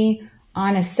wasn't me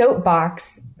on a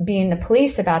soapbox being the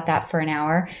police about that for an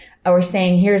hour or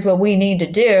saying, here's what we need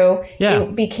to do. Yeah.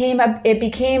 It became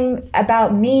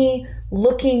about me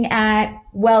looking at,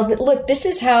 look, this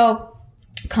is how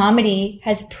comedy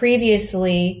has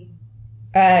previously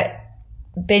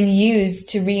been used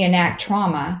to reenact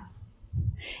trauma.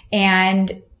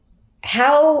 And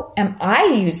how am I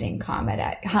using comedy?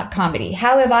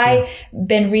 How have I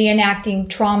been reenacting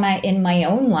trauma in my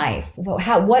own life?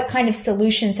 What kind of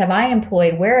solutions have I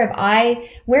employed? Where am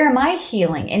I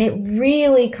healing? And it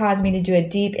really caused me to do a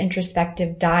deep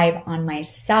introspective dive on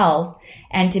myself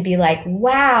and to be like,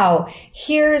 wow,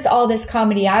 here's all this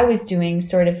comedy I was doing,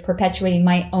 sort of perpetuating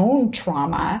my own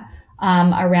trauma.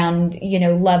 Around,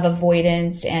 love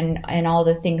avoidance and all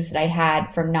the things that I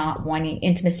had from not wanting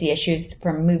intimacy issues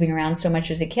from moving around so much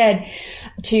as a kid,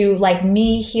 to like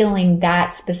me healing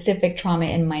that specific trauma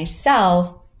in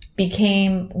myself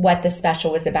became what the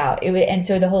special was about. And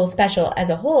so the whole special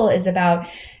as a whole is about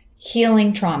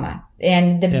healing trauma.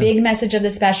 And the big message of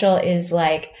the special is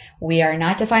like, we are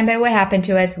not defined by what happened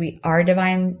to us. We are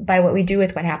defined by what we do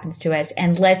with what happens to us.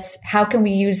 And how can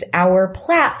we use our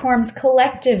platforms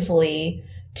collectively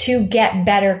to get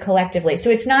better collectively? So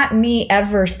it's not me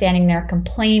ever standing there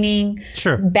complaining,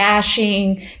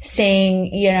 bashing,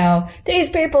 saying, these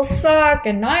people suck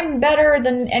and I'm better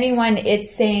than anyone.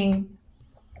 It's saying,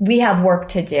 we have work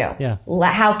to do. Yeah.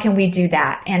 How can we do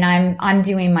that? And I'm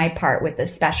doing my part with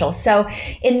this special. So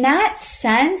in that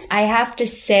sense, I have to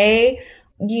say,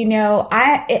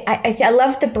 I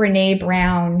love the Brene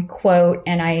Brown quote,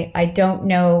 and I don't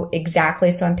know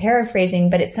exactly, so I'm paraphrasing,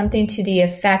 but it's something to the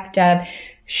effect of,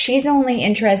 she's only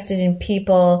interested in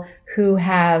people who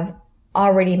have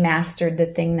already mastered the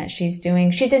thing that she's doing.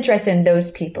 She's interested in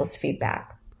those people's feedback.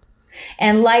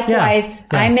 And likewise,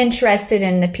 I'm interested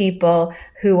in the people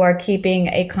who are keeping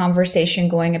a conversation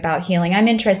going about healing. I'm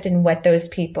interested in what their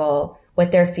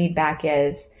feedback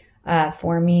is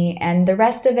for me. And the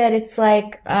rest of it, it's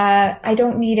like, I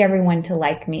don't need everyone to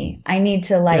like me. I need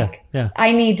to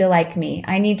I need to like me.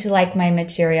 I need to like my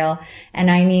material, and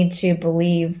I need to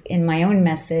believe in my own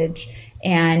message.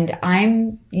 And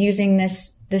I'm using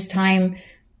this time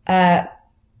to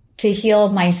heal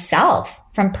myself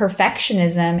from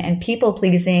perfectionism and people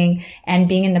pleasing and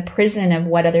being in the prison of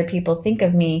what other people think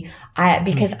of me.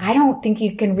 Because I don't think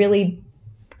you can really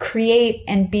create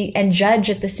and judge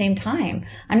at the same time.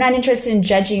 I'm not interested in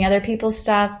judging other people's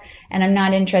stuff, and I'm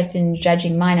not interested in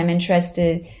judging mine. I'm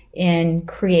interested in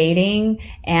creating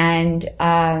and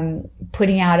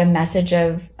putting out a message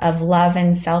of love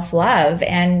and self-love.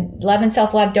 And love and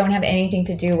self-love don't have anything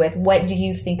to do with, what do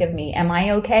you think of me? Am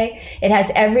I okay? It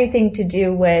has everything to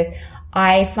do with,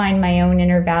 I find my own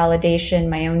inner validation,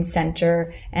 my own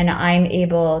center, and I'm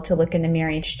able to look in the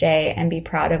mirror each day and be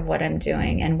proud of what I'm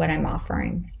doing and what I'm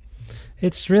offering.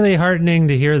 It's really heartening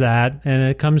to hear that, and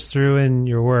it comes through in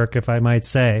your work, if I might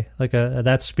say. Like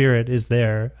that spirit is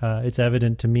there. It's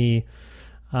evident to me.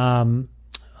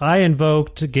 I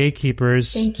invoked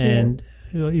gatekeepers. Thank you. And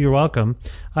you're welcome.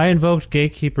 I invoked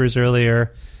gatekeepers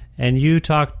earlier, and you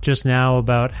talked just now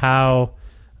about how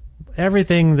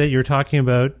everything that you're talking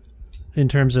about in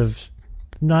terms of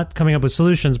not coming up with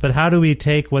solutions, but how do we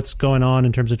take what's going on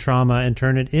in terms of trauma and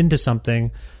turn it into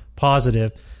something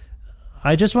positive?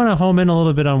 I just want to home in a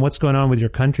little bit on what's going on with your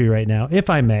country right now, if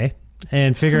I may,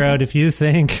 and figure out if you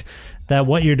think that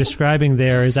what you're describing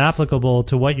there is applicable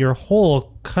to what your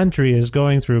whole country is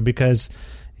going through, because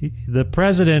the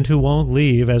president, who won't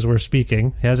leave as we're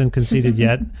speaking, hasn't conceded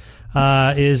yet,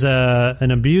 is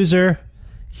an abuser.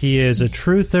 He is a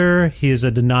truther. He is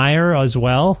a denier as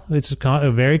well. It's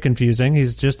very confusing.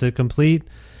 He's just a complete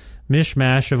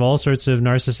mishmash of all sorts of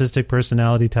narcissistic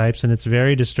personality types, and it's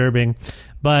very disturbing.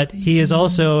 But he is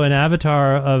also an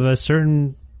avatar of a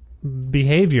certain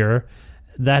behavior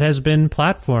that has been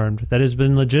platformed, that has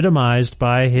been legitimized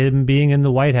by him being in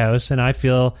the White House. And I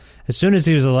feel as soon as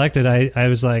he was elected, I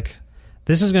was like,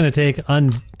 this is going to take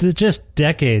just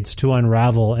decades to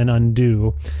unravel and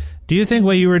undo. Do you think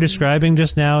what you were describing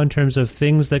just now in terms of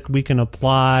things that we can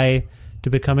apply to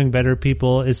becoming better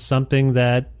people is something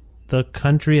that the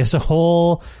country as a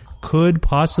whole could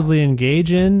possibly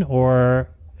engage in? Or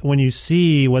when you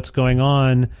see what's going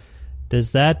on,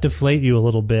 does that deflate you a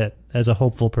little bit as a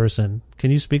hopeful person?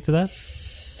 Can you speak to that?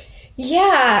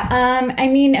 Yeah. I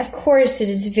mean, of course, it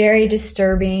is very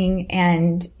disturbing.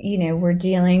 And, we're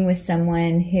dealing with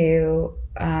someone who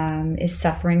is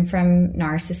suffering from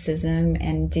narcissism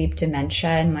and deep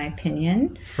dementia, in my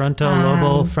opinion. Frontal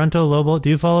lobo. Do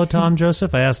you follow Tom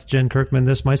Joseph? I asked Jen Kirkman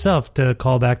this myself to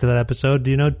call back to that episode.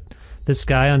 Do you know this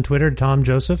guy on Twitter, Tom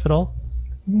Joseph, at all?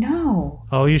 No.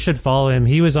 Oh, you should follow him.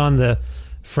 He was on the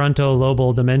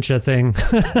frontal-lobal dementia thing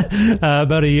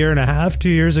about a year and a half, 2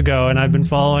 years ago, and I've been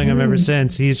following him ever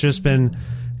since. He's just been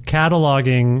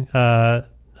cataloging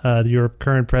your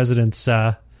current president's.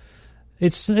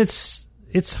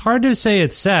 It's hard to say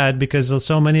it's sad because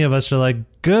so many of us are like,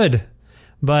 good,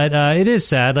 but it is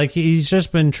sad. Like, he's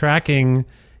just been tracking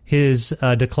his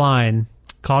decline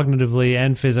cognitively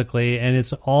and physically, and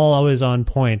it's all always on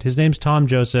point. His name's Tom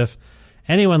Joseph.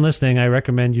 Anyone listening, I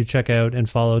recommend you check out and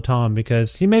follow Tom,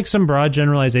 because he makes some broad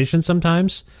generalizations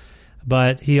sometimes,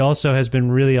 but he also has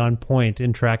been really on point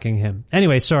in tracking him.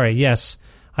 Anyway, sorry. Yes,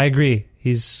 I agree.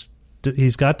 He's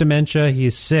got dementia.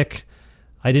 He's sick.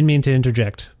 I didn't mean to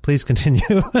interject. Please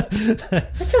continue.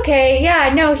 That's okay.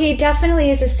 Yeah, no, he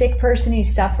definitely is a sick person.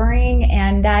 He's suffering,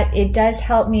 and that it does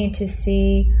help me to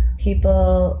see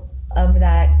people of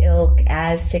that ilk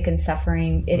as sick and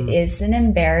suffering. It is an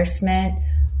embarrassment,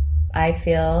 I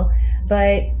feel.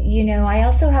 But, I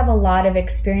also have a lot of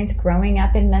experience growing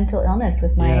up in mental illness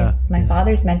with my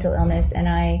father's mental illness. And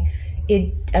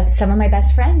some of my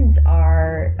best friends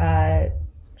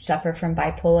suffer from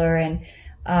bipolar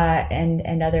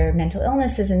and other mental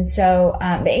illnesses. And so,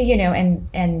 and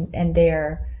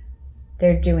they're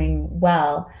doing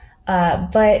well.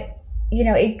 But,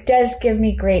 it does give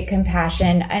me great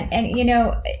compassion. And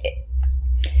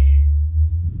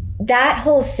that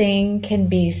whole thing can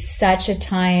be such a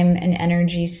time and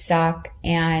energy suck.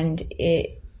 And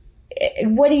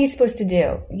what are you supposed to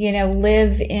do?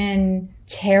 Live in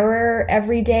terror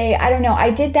every day? I don't know.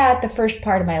 I did that the first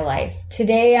part of my life.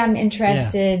 Today, I'm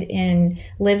interested in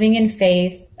living in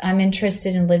faith. I'm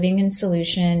interested in living in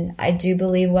solution. I do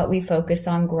believe what we focus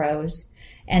on grows.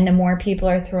 And the more people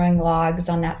are throwing logs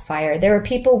on that fire, there are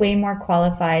people way more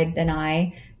qualified than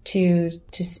I to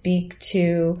speak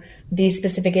to these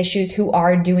specific issues who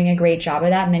are doing a great job of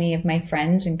that. Many of my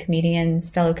friends and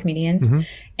fellow comedians. Mm-hmm.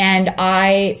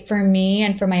 And for me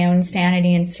and for my own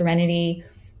sanity and serenity,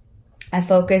 I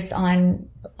focus on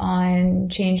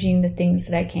changing the things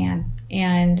that I can.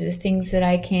 And the things that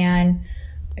I can,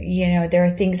 there are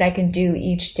things I can do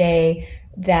each day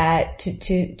that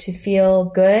to feel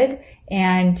good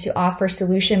and to offer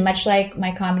solution. Much like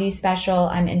my comedy special,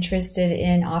 I'm interested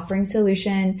in offering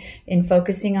solution, in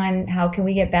focusing on how can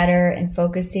we get better and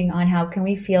focusing on how can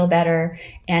we feel better.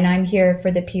 And I'm here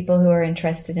for the people who are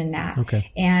interested in that.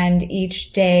 Okay. And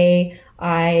each day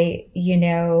I'm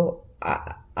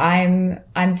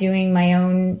doing my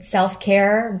own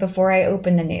self-care before I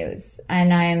open the news,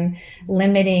 and I'm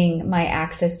limiting my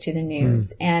access to the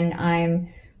news. And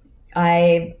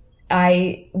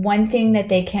one thing that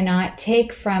they cannot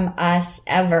take from us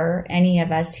ever, any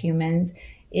of us humans,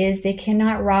 is they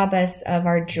cannot rob us of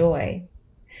our joy.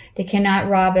 They cannot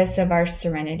rob us of our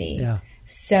serenity. Yeah.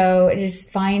 So it is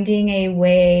finding a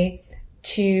way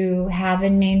to have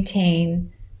and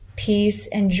maintain peace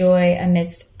and joy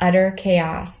amidst utter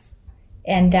chaos.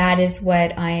 And that is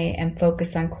what I am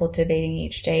focused on cultivating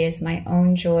each day, is my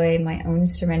own joy, my own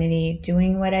serenity,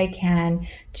 doing what I can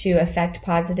to affect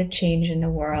positive change in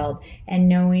the world, and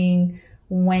knowing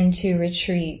when to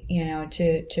retreat,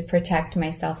 to protect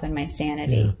myself and my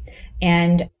sanity. Yeah.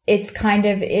 And it's kind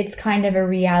of a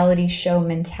reality show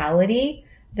mentality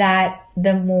that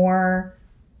the more,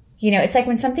 it's like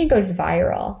when something goes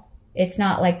viral, it's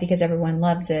not like because everyone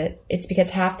loves it. It's because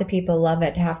half the people love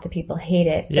it, half the people hate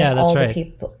it. Yeah, that's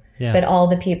right. But all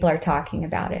the people are talking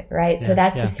about it, right? So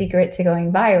that's the secret to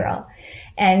going viral.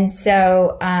 And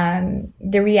so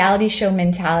the reality show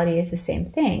mentality is the same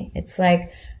thing. It's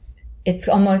like, it's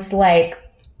almost like,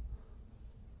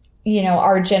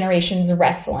 our generation's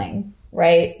wrestling,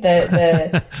 right?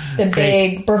 The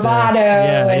big bravado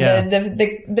and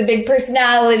the big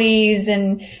personalities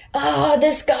and,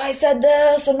 this guy said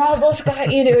this and this guy,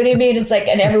 you know what I mean? It's like,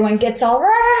 and everyone gets all,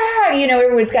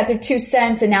 everyone's got their 2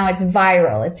 cents and now it's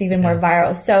viral. It's even more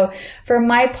viral. So for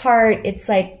my part, it's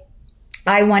like,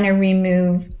 I want to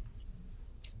remove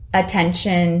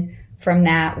attention from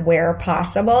that where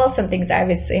possible. Some things I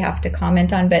obviously have to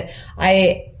comment on, but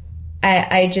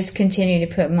I just continue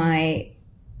to put my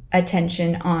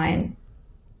attention on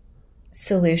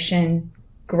solution,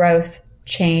 growth,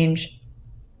 change,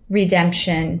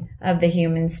 redemption of the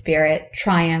human spirit,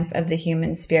 triumph of the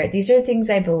human spirit. These are things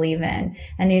I believe in,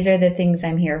 and these are the things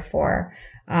I'm here for.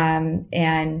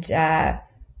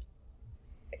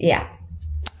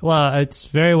 Well, it's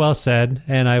very well said,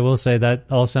 and I will say that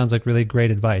all sounds like really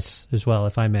great advice as well,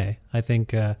 if I may. I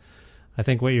think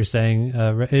what you're saying,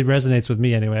 it resonates with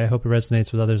me anyway. I hope it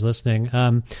resonates with others listening.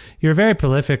 You're a very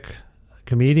prolific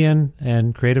comedian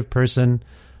and creative person.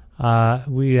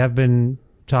 We have been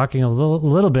talking a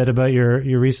little bit about your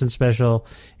recent special,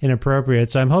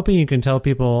 Inappropriate. So I'm hoping you can tell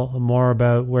people more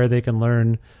about where they can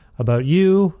learn about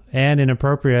you and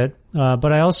Inappropriate.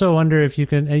 But I also wonder if you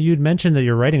can, you'd mentioned that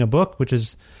you're writing a book, which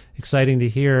is exciting to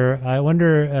hear. I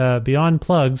wonder, beyond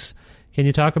plugs, can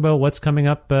you talk about what's coming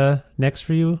up next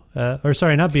for you? Or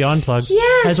sorry, not beyond plugs.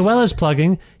 Yes. As well as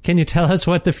plugging, can you tell us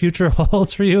what the future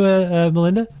holds for you,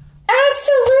 Melinda?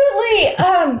 Absolutely.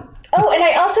 And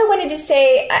I also wanted to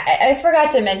say, I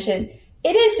forgot to mention,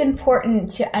 it is important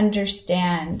to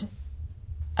understand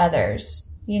others.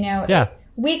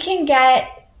 We can get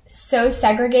so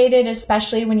segregated,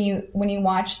 especially when you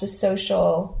watch the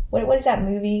social, what is that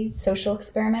movie? Social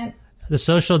Experiment? The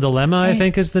Social Dilemma, I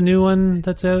think, is the new one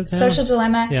that's out now. Social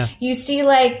Dilemma. Yeah. You see,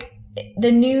 like,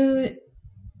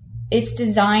 it's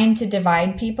designed to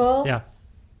divide people. Yeah.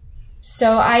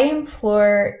 So I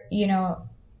implore,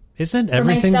 isn't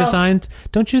everything designed?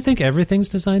 Don't you think everything's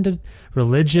designed to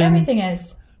religion? Everything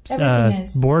is.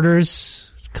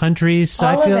 Borders, countries. All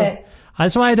I feel of it.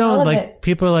 That's why I don't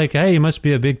people are like, hey, you must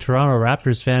be a big Toronto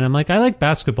Raptors fan. I'm like, I like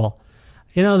basketball.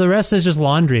 The rest is just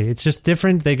laundry. It's just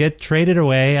different. They get traded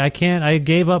away. I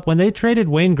gave up when they traded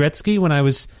Wayne Gretzky when I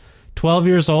was 12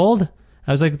 years old.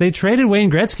 I was like, they traded Wayne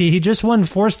Gretzky. He just won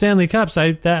 4 Stanley Cups.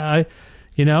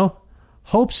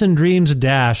 Hopes and dreams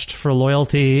dashed for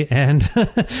loyalty and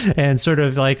and sort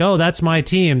of like, oh, that's my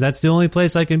team. That's the only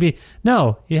place I can be.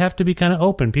 No, you have to be kind of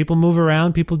open. People move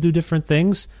around. People do different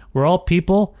things. We're all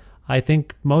people. I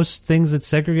think most things that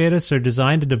segregate us are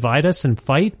designed to divide us and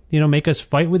fight, make us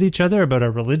fight with each other about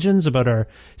our religions, about our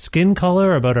skin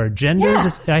color, about our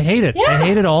genders. Yeah. I hate it. Yeah. I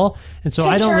hate it all. And so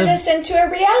I don't turn us into a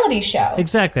reality show.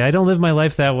 Exactly. I don't live my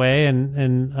life that way.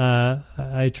 And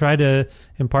I try to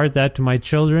impart that to my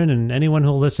children and anyone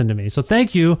who'll listen to me. So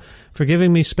thank you for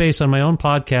giving me space on my own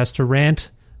podcast to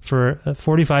rant for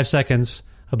 45 seconds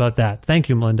about that. Thank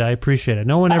you, Melinda. I appreciate it.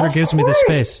 No one ever gives me the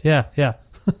space. Yeah.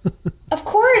 Of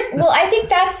course. Well, I think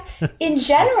that's, in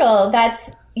general,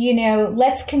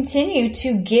 let's continue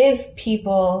to give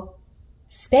people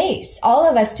space, all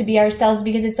of us, to be ourselves,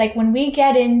 because it's like when we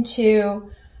get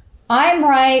into, I'm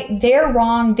right, they're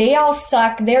wrong, they all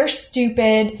suck, they're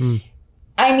stupid.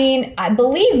 I mean,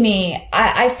 believe me,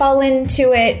 I fall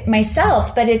into it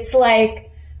myself, but it's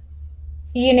like,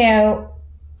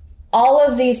 all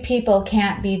of these people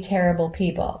can't be terrible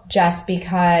people just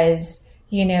because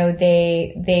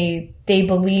they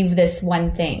believe this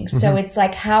one thing. Mm-hmm. So it's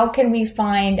like, how can we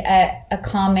find a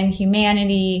common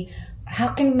humanity? How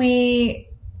can we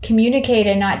communicate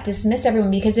and not dismiss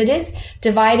everyone? Because it is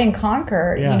divide and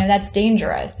conquer. Yeah. That's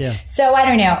dangerous. Yeah. So I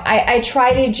don't know. I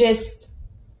try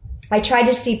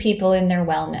to see people in their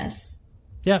wellness.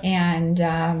 Yeah. And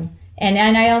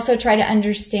I also try to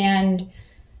understand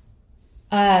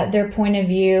their point of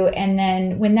view, and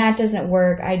then when that doesn't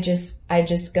work, I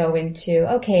just go into,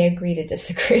 okay, agree to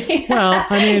disagree. Well,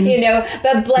 I mean,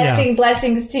 but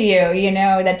blessings to you.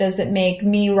 That doesn't make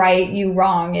me right, you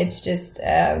wrong. It's just,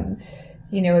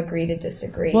 agree to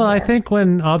disagree. Well, I think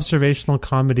when observational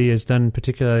comedy is done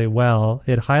particularly well,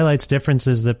 it highlights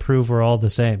differences that prove we're all the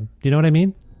same. Do you know what I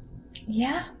mean?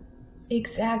 Yeah,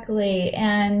 exactly.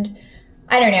 And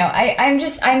I don't know.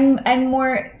 I'm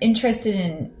more interested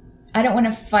in I don't want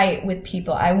to fight with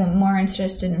people. I'm more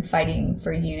interested in fighting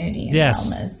for unity and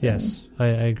wellness. Yes, I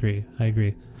agree.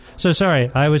 So sorry,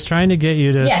 I was trying to get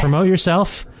you to promote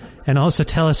yourself and also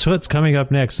tell us what's coming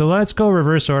up next. So let's go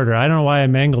reverse order. I don't know why I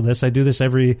mangled this. I do this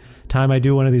every time I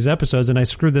do one of these episodes, and I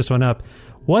screwed this one up.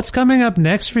 What's coming up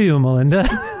next for you, Melinda?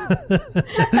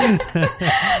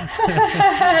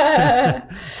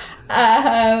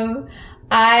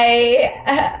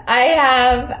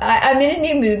 I'm in a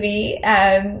new movie.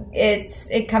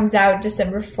 It comes out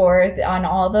December 4th on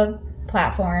all the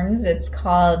platforms. It's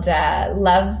called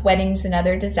Love, Weddings, and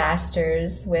Other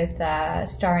Disasters, with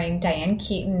starring Diane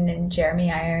Keaton and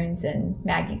Jeremy Irons and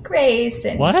Maggie Grace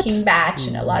and King Batch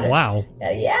and a lot of a lot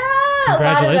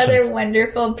of other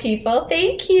wonderful people.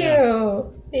 Thank you. Yeah.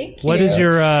 Thank you. What is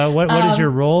your what is your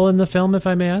role in the film, if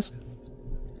I may ask?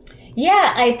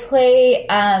 Yeah, I play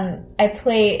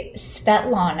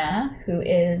Svetlana, who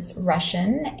is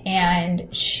Russian,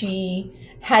 and she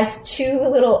has two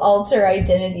little alter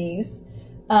identities,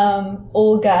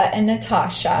 Olga and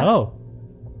Natasha. Oh,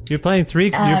 you're playing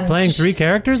three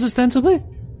characters ostensibly?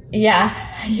 Yeah.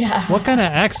 What kind of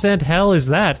accent hell is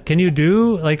that? Can you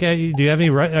do do you have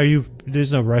any?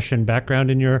 There's no Russian background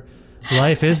in your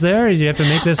life, is there? Do you have to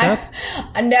make this up?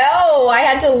 No, I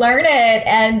had to learn it,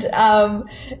 and I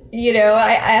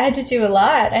had to do a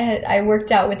lot. I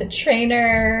worked out with a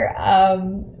trainer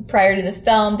prior to the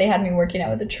film. They had me working out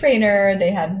with a trainer. They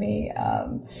had me.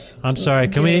 I'm sorry.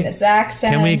 Can we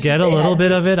get a little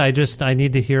bit of it? I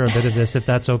need to hear a bit of this, if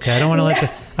that's okay. I don't want to let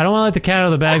the cat out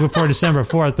of the bag before December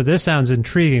 4th. But this sounds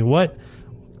intriguing. What?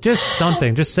 Just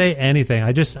something. Just say anything.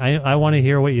 I want to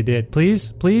hear what you did.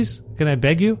 Please. Can I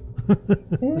beg you?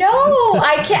 No,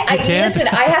 I can't. Listen,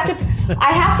 I have to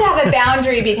have a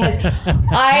boundary because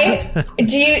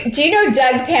do you know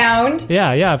Doug Pound?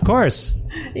 Yeah, of course.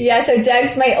 Yeah, so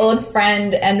Doug's my old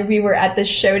friend, and we were at this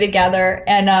show together,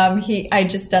 and I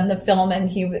just done the film, and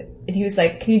he was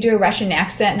like, "Can you do a Russian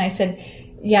accent?" And I said,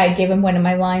 "Yeah." I gave him one of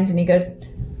my lines, and he goes,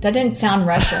 "That didn't sound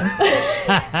Russian."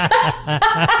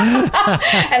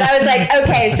 And I was like,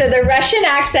 okay, so the Russian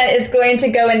accent is going to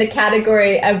go in the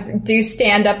category of do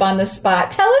stand up on the spot.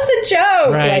 Tell us a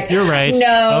joke. Right, you're right.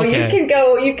 No, okay. You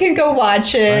can go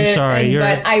watch it. I'm sorry.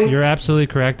 You're absolutely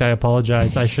correct. I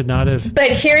apologize. I should not have.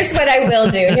 But here's what I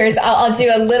will do. I'll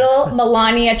do a little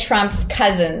Melania Trump's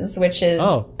cousins, which is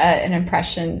an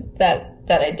impression that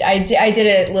I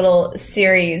did a little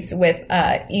series with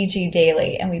E.G.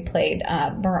 Daily, and we played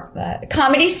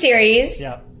comedy series,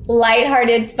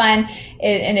 lighthearted, fun,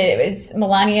 and it was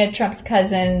Melania Trump's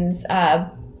cousins,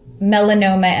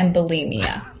 melanoma and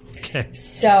bulimia. Okay.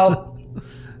 So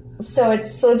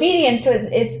it's Slovenian, so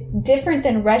it's different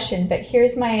than Russian. But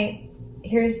here's my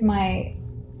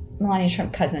Melania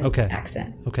Trump cousin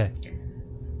accent. Okay.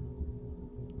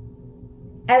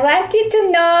 I want you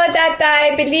to know that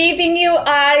I believe in you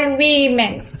all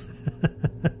women.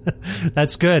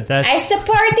 That's good. I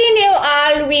support in you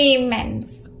all women.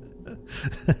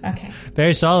 Okay.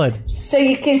 Very solid. So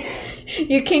you can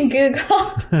Google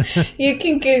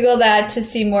that to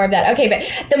see more of that. Okay, but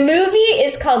the movie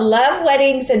is called Love,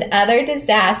 Weddings, and Other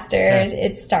Disasters. Okay.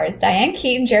 It stars Diane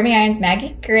Keaton, Jeremy Irons,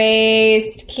 Maggie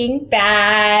Grace, King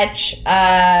Batch,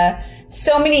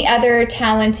 so many other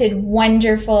talented,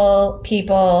 wonderful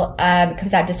people.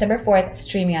 Comes out December 4th,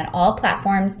 streaming on all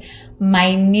platforms.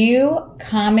 My new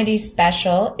comedy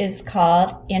special is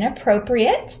called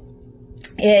Inappropriate.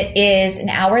 It is an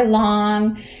hour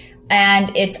long,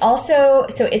 and it's also,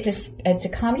 it's a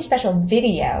comedy special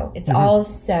video. It's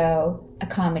also a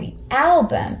comedy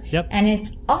album. Yep. And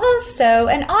it's also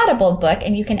an Audible book,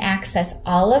 and you can access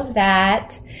all of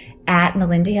that at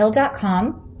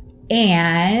melindahill.com.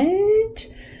 And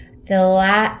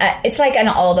it's like on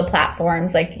all the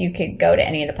platforms. Like you could go to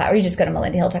any of the platforms. You just go to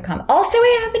melindahill.com. Also,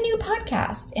 I have a new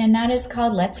podcast, and that is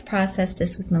called Let's Process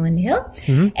This with Melinda Hill.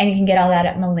 Mm-hmm. And you can get all that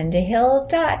at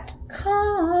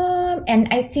melindahill.com. And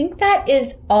I think that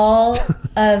is all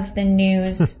of the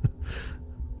news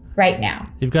right now.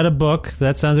 You've got a book.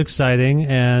 That sounds exciting,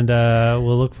 and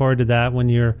we'll look forward to that when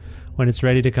it's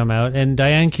ready to come out. And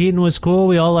Diane Keaton was cool.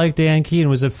 We all liked Diane Keaton.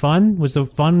 Was it fun? Was it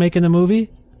fun making the movie?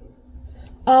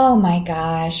 Oh my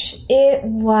gosh. It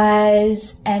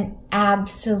was an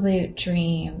absolute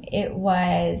dream. It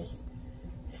was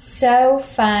so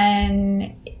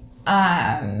fun.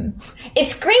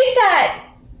 It's great that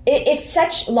it's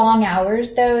such long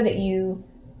hours, though, that you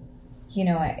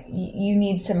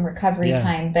need some recovery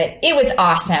time, but it was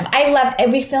awesome.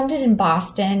 We filmed it in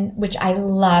Boston, which I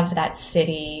love that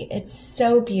city. It's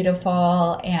so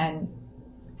beautiful, and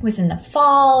was in the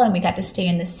fall, and we got to stay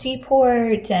in the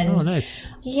seaport. And oh, nice.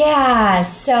 Yeah,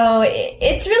 so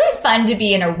it's really fun to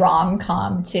be in a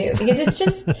rom-com too, because it's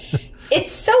just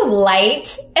it's so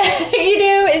light.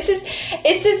 It's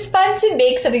just fun to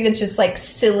make something that's just like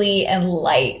silly and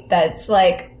light, that's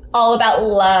like all about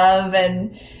love,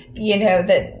 and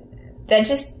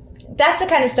that's the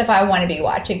kind of stuff I want to be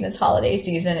watching this holiday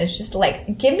season. Is just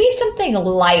like, give me something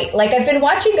light. Like, I've been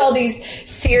watching all these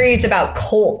series about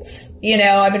cults.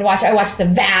 I watched The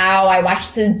Vow, I watched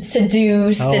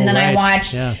Seduced, and then right. I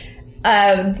watched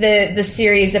the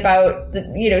series about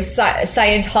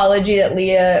Scientology that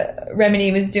Leah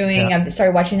Remini was doing. Yeah. I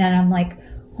started watching that, and I'm like,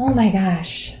 oh my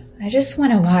gosh, I just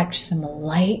want to watch some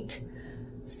light,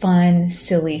 fun,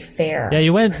 silly fare. Yeah,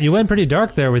 you went pretty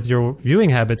dark there with your viewing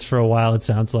habits for a while, it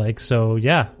sounds like. So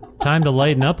yeah, time to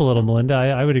lighten up a little, Melinda.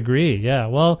 I would agree. Yeah,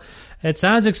 well, it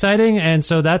sounds exciting, and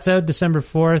so that's out December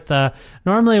 4th.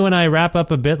 Normally when I wrap up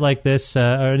a bit like this,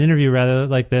 or an interview rather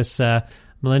like this,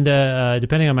 Melinda,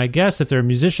 depending on my guest, if they're a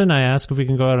musician, I ask if we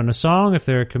can go out on a song. If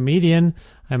they're a comedian,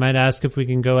 I might ask if we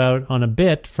can go out on a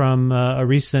bit from a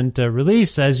recent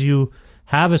release. As you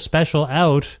have a special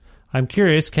out, I'm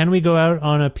curious, can we go out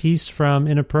on a piece from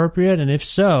Inappropriate? And if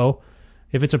so,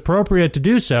 if it's appropriate to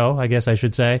do so, I guess I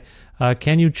should say,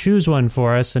 can you choose one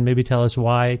for us and maybe tell us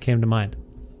why it came to mind?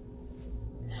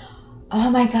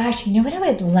 Oh my gosh, you know what I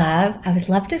would love? I would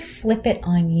love to flip it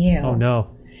on you. Oh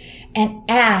no. And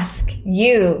ask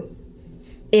you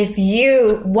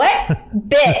what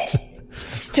bit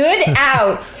stood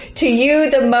out to you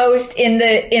the most in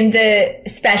the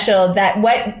special. That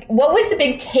what was the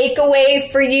big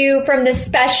takeaway for you from the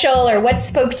special, or what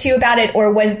spoke to you about it,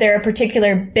 or was there a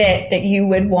particular bit that you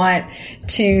would want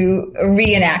to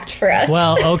reenact for us?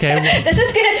 Well, okay. This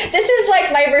is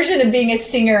like my version of being a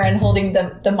singer and holding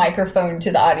the microphone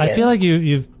to the audience. I feel like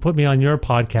you've put me on your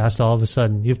podcast all of a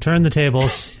sudden. You've turned the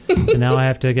tables, and now I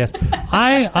have to guess.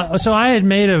 So I had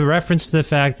made a reference to the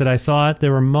fact that I thought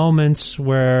there were moments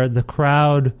where the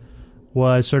crowd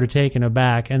was sort of taken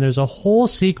aback, and there's a whole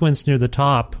sequence near the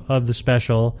top of the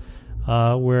special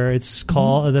where it's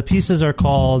called, the pieces are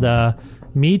called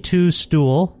Me Too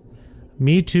Stool,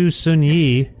 Me Too Sun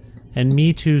Yi, and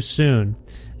Me Too Soon.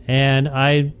 And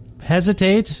I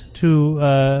hesitate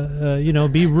to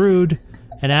be rude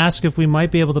and ask if we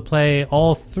might be able to play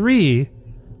all three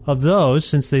of those,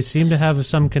 since they seem to have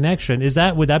some connection.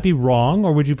 Would that be wrong,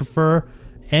 or would you prefer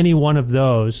any one of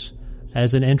those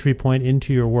as an entry point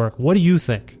into your work? What do you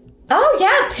think? Oh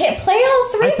yeah, play all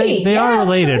three. I think they are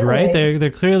related, absolutely. Right?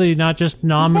 They're clearly not just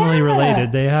nominally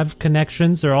related. They have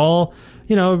connections. They're all,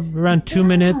 around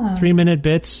 2-minute, 3-minute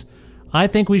bits. I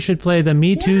think we should play the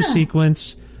Me Too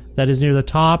sequence that is near the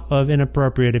top of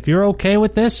Inappropriate. If you're okay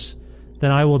with this,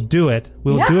 then I will do it.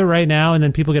 We'll do it right now, and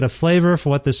then people get a flavor for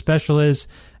what this special is,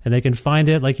 and they can find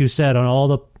it, like you said, on all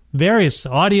the various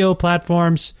audio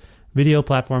platforms, video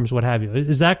platforms, what have you.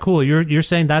 Is that cool? You're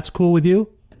saying that's cool with you?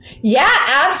 Yeah,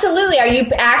 absolutely. Are you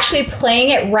actually playing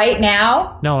it right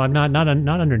now? No, I'm not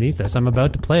underneath this. I'm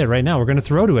about to play it right now. We're going to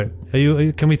throw to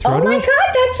it. Can we throw to it? Oh my God,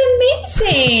 that's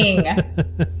amazing.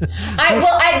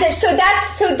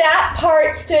 So that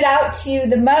part stood out to you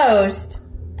the most.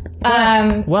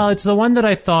 Well, it's the one that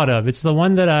I thought of. It's the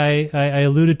one that I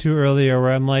alluded to earlier,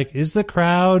 where I'm like, is the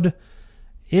crowd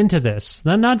into this?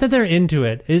 Not that they're into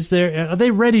it. Are they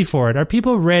ready for it? Are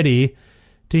people ready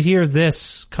to hear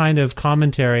this kind of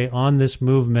commentary on this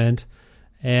movement,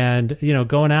 and not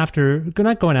going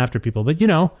after people, but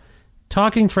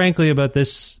talking frankly about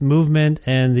this movement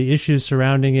and the issues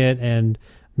surrounding it, and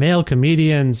male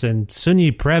comedians and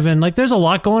Sunyi Previn. Like, there's a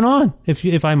lot going on,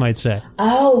 if I might say.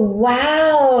 Oh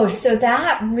wow! So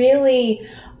that really.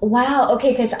 Wow.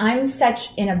 Okay. Because I'm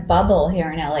such in a bubble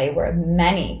here in LA where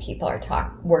many people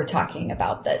were talking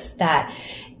about this,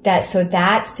 so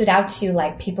that stood out to you.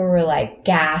 Like, people were like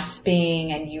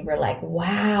gasping, and you were like,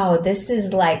 wow, this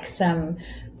is like some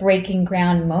breaking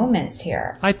ground moments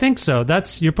here. I think so.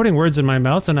 You're putting words in my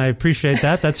mouth, and I appreciate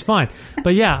that. That's fine.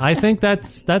 But yeah, I think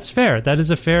that's fair. That is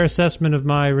a fair assessment of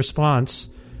my response,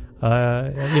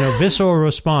 visceral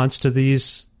response to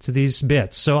these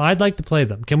bits. So I'd like to play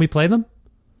them. Can we play them?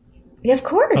 Yeah, of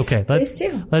course. Okay, please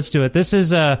do. Let's do it. This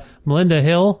is Melinda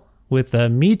Hill with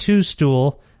Me Too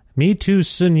Stool, Me Too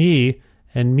Sun Yi,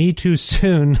 and Me Too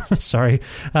Soon. Sorry,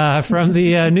 from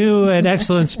the new and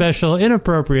excellent special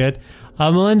Inappropriate.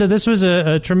 Melinda, this was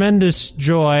a tremendous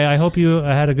joy. I hope you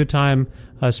had a good time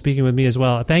speaking with me as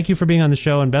well. Thank you for being on the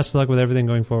show, and best of luck with everything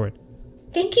going forward.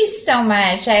 Thank you so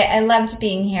much. I loved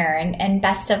being here, and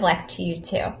best of luck to you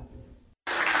too.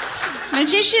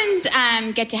 Magicians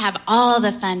get to have all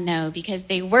the fun, though, because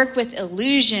they work with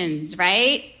illusions,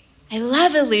 right? I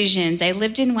love illusions. I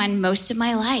lived in one most of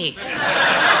my life.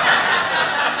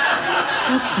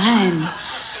 So fun.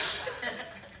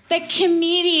 But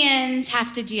comedians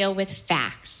have to deal with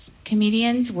facts.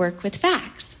 Comedians work with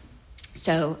facts.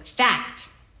 So, fact.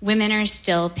 Women are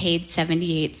still paid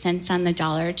 78 cents on the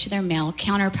dollar to their male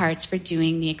counterparts for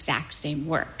doing the exact same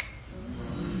work.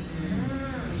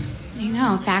 I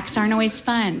know, facts aren't always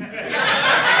fun.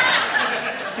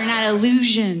 They're not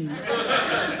illusions.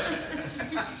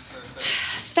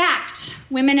 Fact,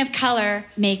 women of color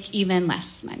make even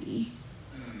less money.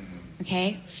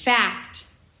 Okay? Fact,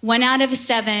 1 out of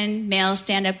 7 male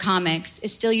stand-up comics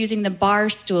is still using the bar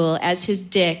stool as his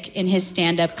dick in his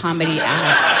stand-up comedy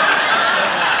act.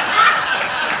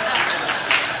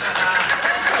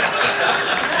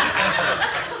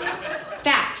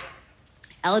 Fact,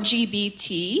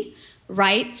 LGBT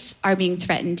rights are being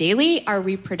threatened daily. Our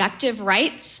reproductive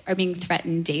rights are being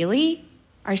threatened daily.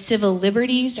 Our civil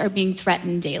liberties are being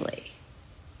threatened daily.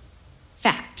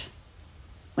 Fact.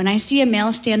 When I see a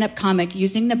male stand-up comic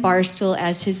using the bar stool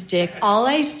as his dick, all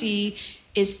I see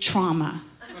is trauma.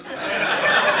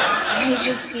 I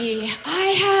just see,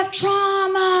 I have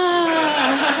trauma.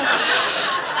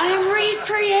 I'm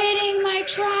recreating my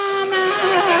trauma.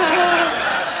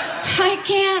 I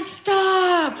can't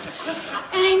stop.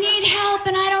 And I need help,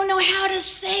 and I don't know how to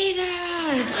say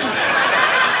that.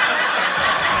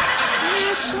 I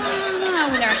have trauma.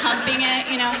 When they're humping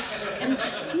it, you know. And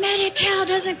Medi-Cal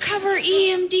doesn't cover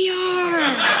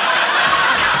EMDR.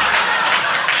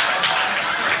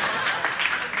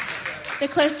 The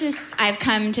closest I've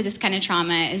come to this kind of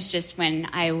trauma is just when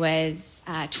I was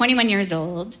 21 years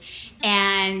old,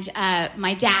 and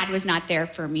my dad was not there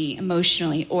for me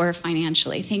emotionally or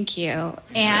financially. Thank you.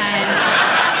 And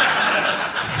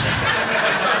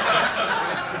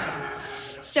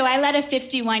so I let a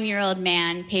 51-year-old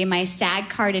man pay my SAG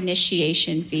card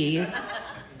initiation fees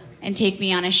and take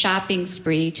me on a shopping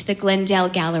spree to the Glendale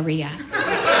Galleria.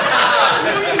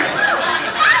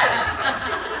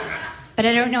 But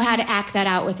I don't know how to act that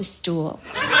out with a stool.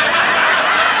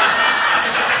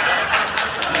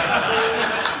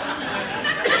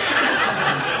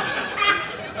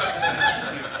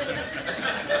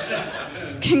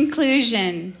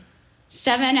 Conclusion.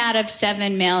 7 out of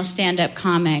 7 male stand-up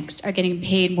comics are getting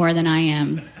paid more than I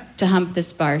am to hump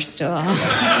this bar stool.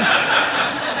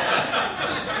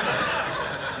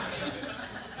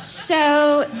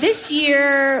 So this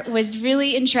year was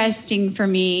really interesting for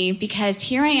me because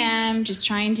here I am just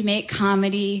trying to make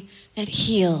comedy that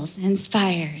heals,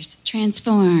 inspires,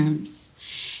 transforms.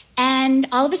 And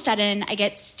all of a sudden, I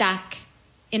get stuck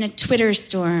in a Twitter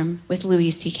storm with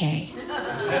Louis C.K.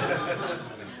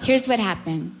 Here's what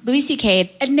happened. Louis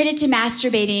C.K. admitted to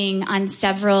masturbating on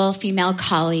several female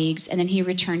colleagues, and then he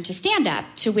returned to stand-up,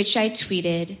 to which I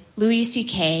tweeted, Louis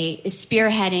C.K. is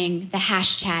spearheading the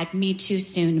hashtag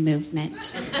 #MeTooSoon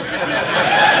movement.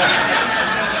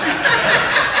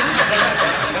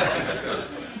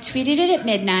 I tweeted it at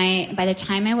midnight, and by the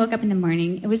time I woke up in the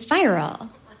morning, it was viral.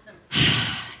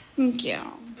 Thank you.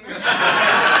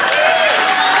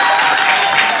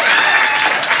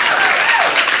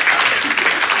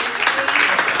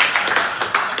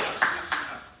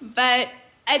 But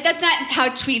that's not how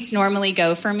tweets normally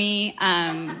go for me.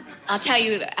 I'll tell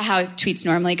you how tweets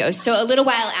normally go. So a little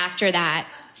while after that,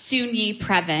 Soon-Yi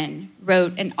Previn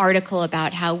wrote an article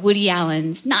about how Woody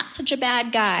Allen's not such a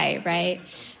bad guy, right?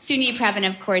 Soon-Yi Previn,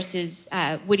 of course, is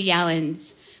Woody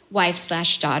Allen's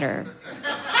wife/daughter.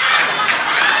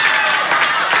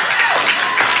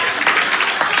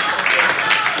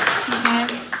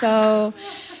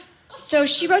 So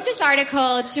she wrote this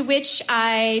article to which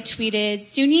I tweeted,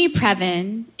 Soon-Yi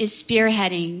Previn is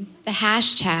spearheading the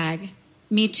hashtag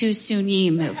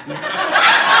 #MeTooSoon-Yi movement.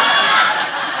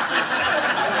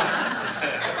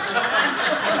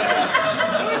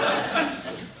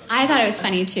 I thought it was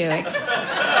funny too. I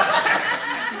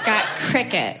got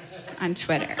crickets on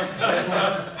Twitter.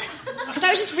 Because I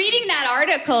was just reading that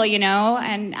article, you know,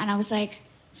 and I was like,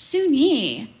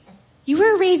 Soon-Yi, you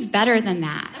were raised better than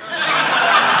that.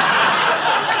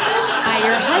 By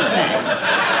your husband.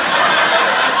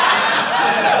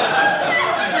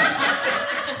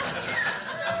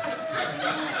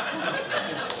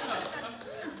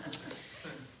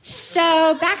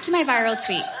 So back to my viral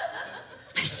tweet.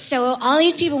 So all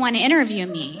these people want to interview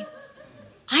me.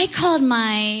 I called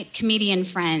my comedian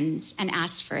friends and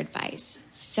asked for advice.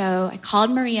 So I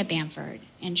called Maria Bamford,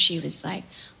 and she was like,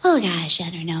 oh gosh, I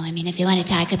don't know. I mean, if you want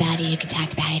to talk about it, you can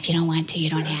talk about it. If you don't want to, you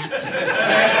don't have to.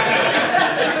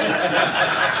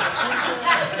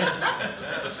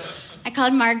 I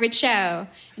called Margaret Cho,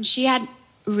 and she had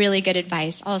really good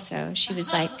advice also. She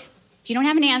was like, If you don't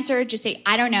have an answer, just say,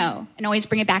 I don't know, and always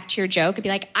bring it back to your joke and be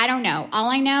like, I don't know.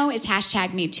 All I know is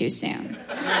 #MeTooSoon.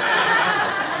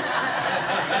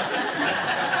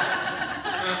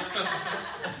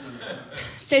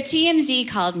 So TMZ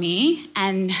called me,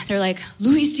 and they're like,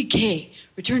 Louis C.K.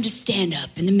 returned to stand-up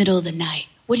in the middle of the night.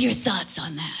 What are your thoughts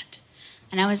on that?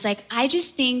 And I was like, I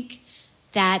just think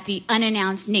that the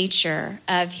unannounced nature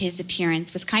of his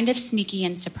appearance was kind of sneaky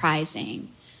and surprising,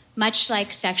 much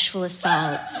like sexual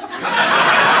assault.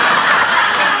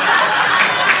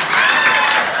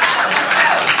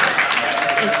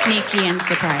 Is sneaky and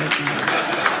surprising.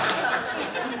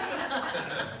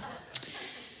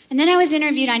 And then I was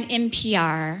interviewed on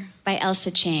NPR by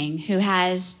Elsa Chang, who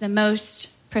has the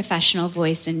most professional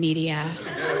voice in media.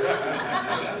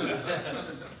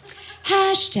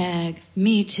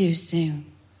 #MeTooSoon.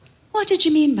 What did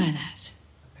you mean by that?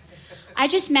 I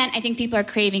just meant I think people are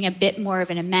craving a bit more of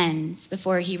an amends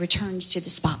before he returns to the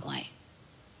spotlight.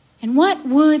 And what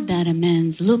would that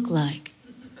amends look like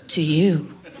to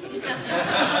you?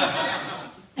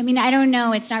 I mean, I don't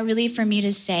know. It's not really for me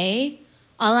to say.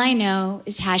 All I know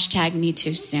is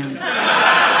 #MeTooSoon.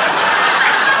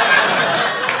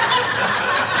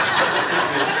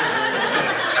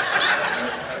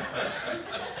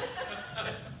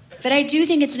 But I do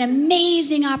think it's an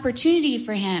amazing opportunity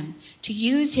for him to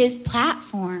use his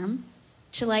platform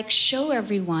to show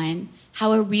everyone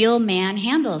how a real man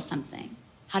handles something,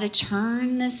 how to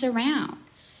turn this around,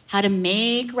 how to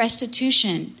make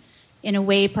restitution in a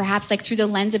way perhaps through the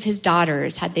lens of his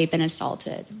daughters had they been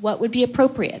assaulted. What would be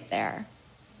appropriate there?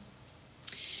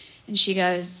 And she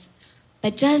goes,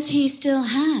 but does he still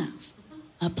have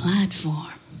a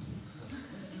platform?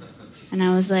 And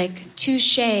I was like,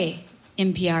 touche,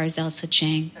 NPR's Elsa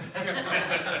Chang.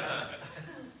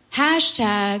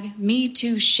 #MeTooSoon.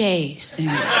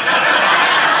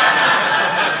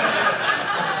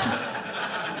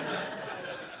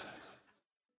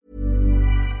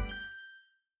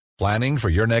 Planning for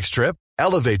your next trip?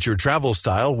 Elevate your travel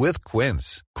style with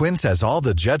Quince. Quince has all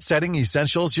the jet-setting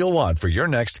essentials you'll want for your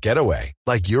next getaway,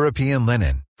 like European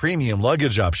linen, premium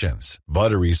luggage options,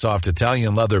 buttery soft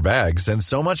Italian leather bags, and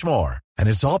so much more. And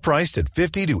it's all priced at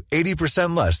 50 to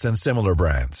 80% less than similar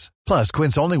brands. Plus,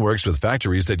 Quince only works with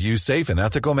factories that use safe and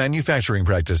ethical manufacturing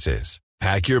practices.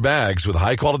 Pack your bags with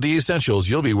high-quality essentials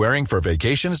you'll be wearing for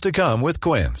vacations to come with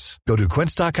Quince. Go to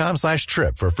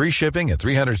quince.com/trip for free shipping and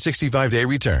 365-day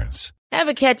returns.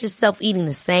 Ever catch yourself eating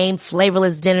the same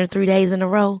flavorless dinner 3 days in a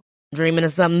row? Dreaming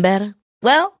of something better?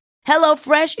 Well,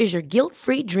 HelloFresh is your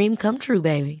guilt-free dream come true,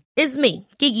 baby. It's me,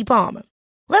 Keke Palmer.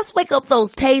 Let's wake up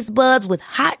those taste buds with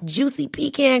hot, juicy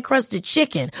pecan-crusted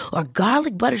chicken or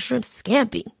garlic butter shrimp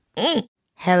scampi.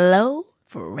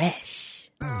 HelloFresh.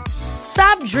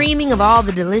 Stop dreaming of all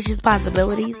the delicious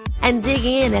possibilities and dig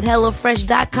in at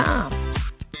HelloFresh.com.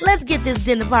 Let's get this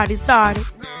dinner party started.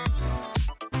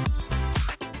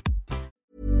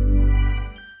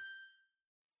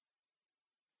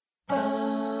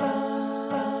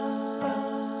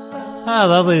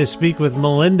 Lovely to speak with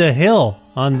Melinda Hill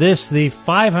on this, the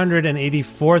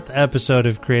 584th episode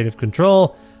of Creative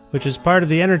Control, which is part of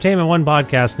the Entertainment One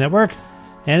podcast network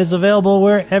and is available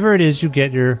wherever it is you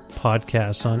get your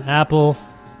podcasts, on Apple,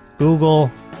 Google,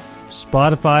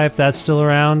 Spotify, if that's still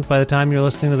around by the time you're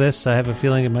listening to this. I have a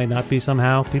feeling it might not be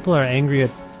somehow. People are angry at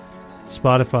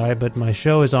Spotify, but my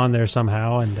show is on there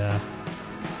somehow. And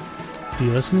do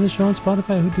you listen to the show on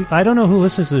Spotify? I don't know who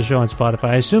listens to the show on Spotify.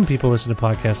 I assume people listen to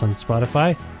podcasts on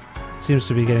Spotify. It seems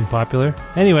to be getting popular.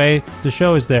 Anyway, the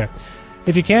show is there.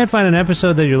 If you can't find an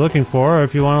episode that you're looking for, or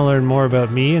if you want to learn more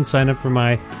about me and sign up for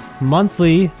my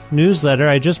monthly newsletter,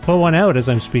 I just put one out as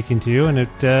I'm speaking to you, and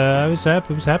I was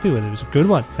happy with it. It was a good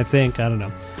one, I think. I don't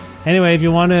know. Anyway, if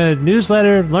you want a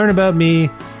newsletter, learn about me,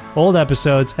 old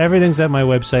episodes, everything's at my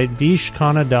website,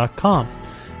 vishkhanna.com.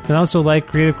 You can also like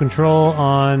Creative Control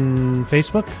on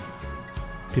Facebook.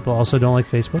 People also don't like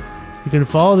Facebook. You can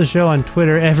follow the show on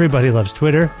Twitter. Everybody loves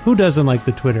Twitter. Who doesn't like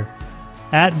the Twitter?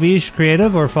 At Vish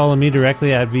Creative, or follow me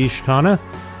directly at Vishkhanna.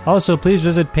 Also, please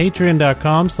visit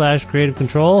patreon.com/Creative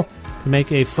Control to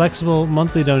make a flexible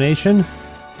monthly donation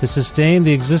to sustain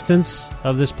the existence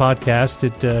of this podcast.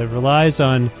 It relies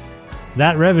on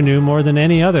that revenue more than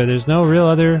any other. There's no real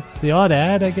other, the odd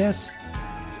ad, I guess.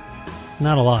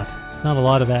 Not a lot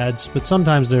of ads, but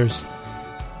sometimes there's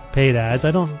paid ads.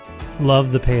 I don't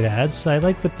love the paid ads. I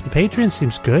like the Patreon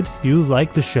seems good. You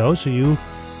like the show, so you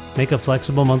make a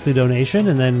flexible monthly donation,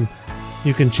 and then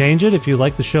you can change it. If you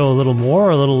like the show a little more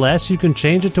or a little less, you can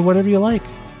change it to whatever you like.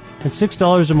 And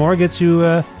 $6 or more gets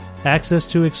you access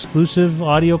to exclusive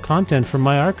audio content from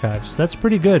my archives. That's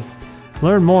pretty good.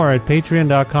 Learn more at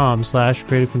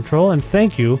patreon.com/Creative Control, and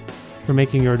thank you for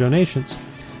making your donations.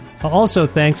 Also,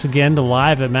 thanks again to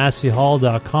live at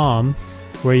MasseyHall.com,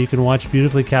 where you can watch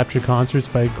beautifully captured concerts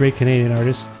by great Canadian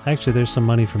artists. Actually, there's some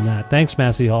money from that. Thanks,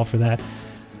 Massey Hall, for that.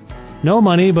 No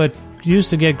money, but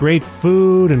used to get great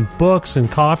food and books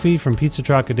and coffee from Pizza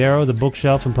Trocadero, the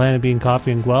bookshelf, and Planet Bean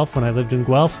Coffee in Guelph when I lived in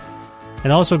Guelph.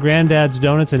 And also Granddad's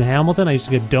Donuts in Hamilton. I used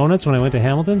to get donuts when I went to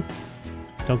Hamilton.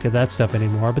 Don't get that stuff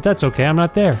anymore, but that's okay. I'm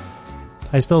not there.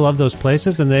 I still love those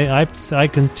places, and I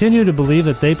continue to believe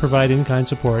that they provide in-kind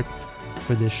support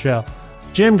for this show.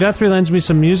 Jim Guthrie lends me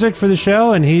some music for the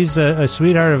show, and he's a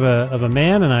sweetheart of a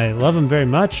man, and I love him very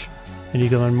much. And you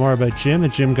can learn more about Jim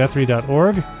at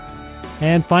jimguthrie.org.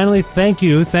 And finally, thank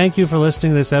you for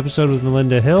listening to this episode with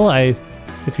Melinda Hill.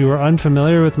 If you were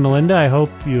unfamiliar with Melinda, I hope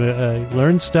you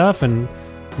learned stuff and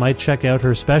might check out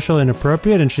her special,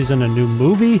 Inappropriate, and she's in a new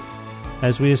movie,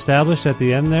 as we established at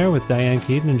the end there with Diane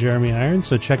Keaton and Jeremy Irons,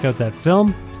 so check out that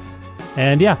film.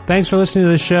 And yeah, thanks for listening to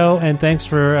the show, and thanks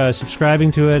for subscribing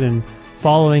to it and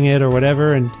following it or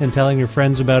whatever, and telling your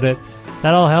friends about it.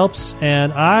 That all helps,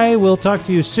 and I will talk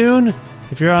to you soon.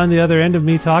 If you're on the other end of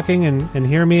me talking and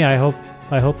hear me, I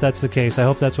hope that's the case. I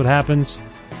hope that's what happens.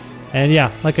 And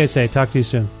yeah, like I say, talk to you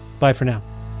soon. Bye for now.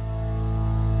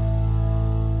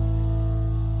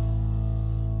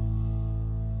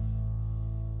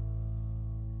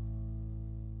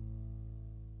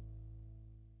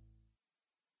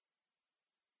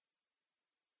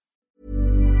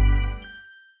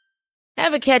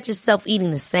 Ever catch yourself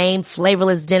eating the same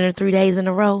flavorless dinner 3 days in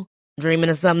a row? Dreaming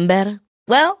of something better?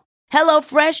 Well,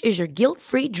 HelloFresh is your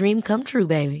guilt-free dream come true,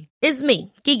 baby. It's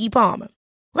me, Keke Palmer.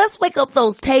 Let's wake up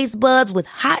those taste buds with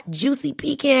hot, juicy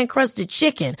pecan-crusted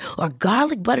chicken or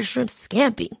garlic butter shrimp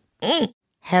scampi.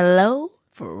 Hello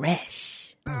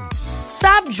Fresh.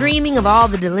 Stop dreaming of all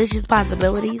the delicious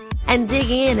possibilities and dig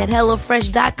in at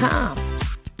HelloFresh.com.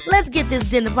 Let's get this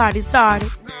dinner party started.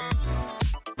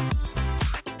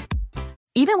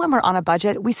 Even when we're on a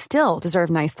budget, we still deserve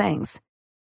nice things.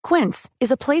 Quince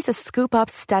is a place to scoop up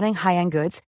stunning high-end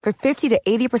goods for 50 to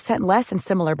 80% less than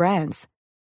similar brands.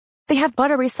 They have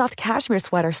buttery soft cashmere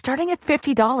sweaters starting at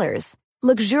 $50,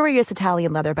 luxurious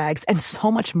Italian leather bags, and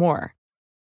so much more.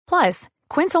 Plus,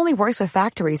 Quince only works with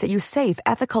factories that use safe,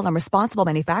 ethical, and responsible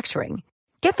manufacturing.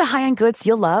 Get the high-end goods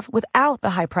you'll love without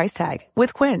the high price tag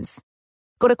with Quince.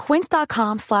 Go to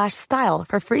quince.com/style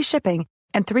for free shipping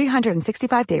and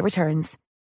 365-day returns.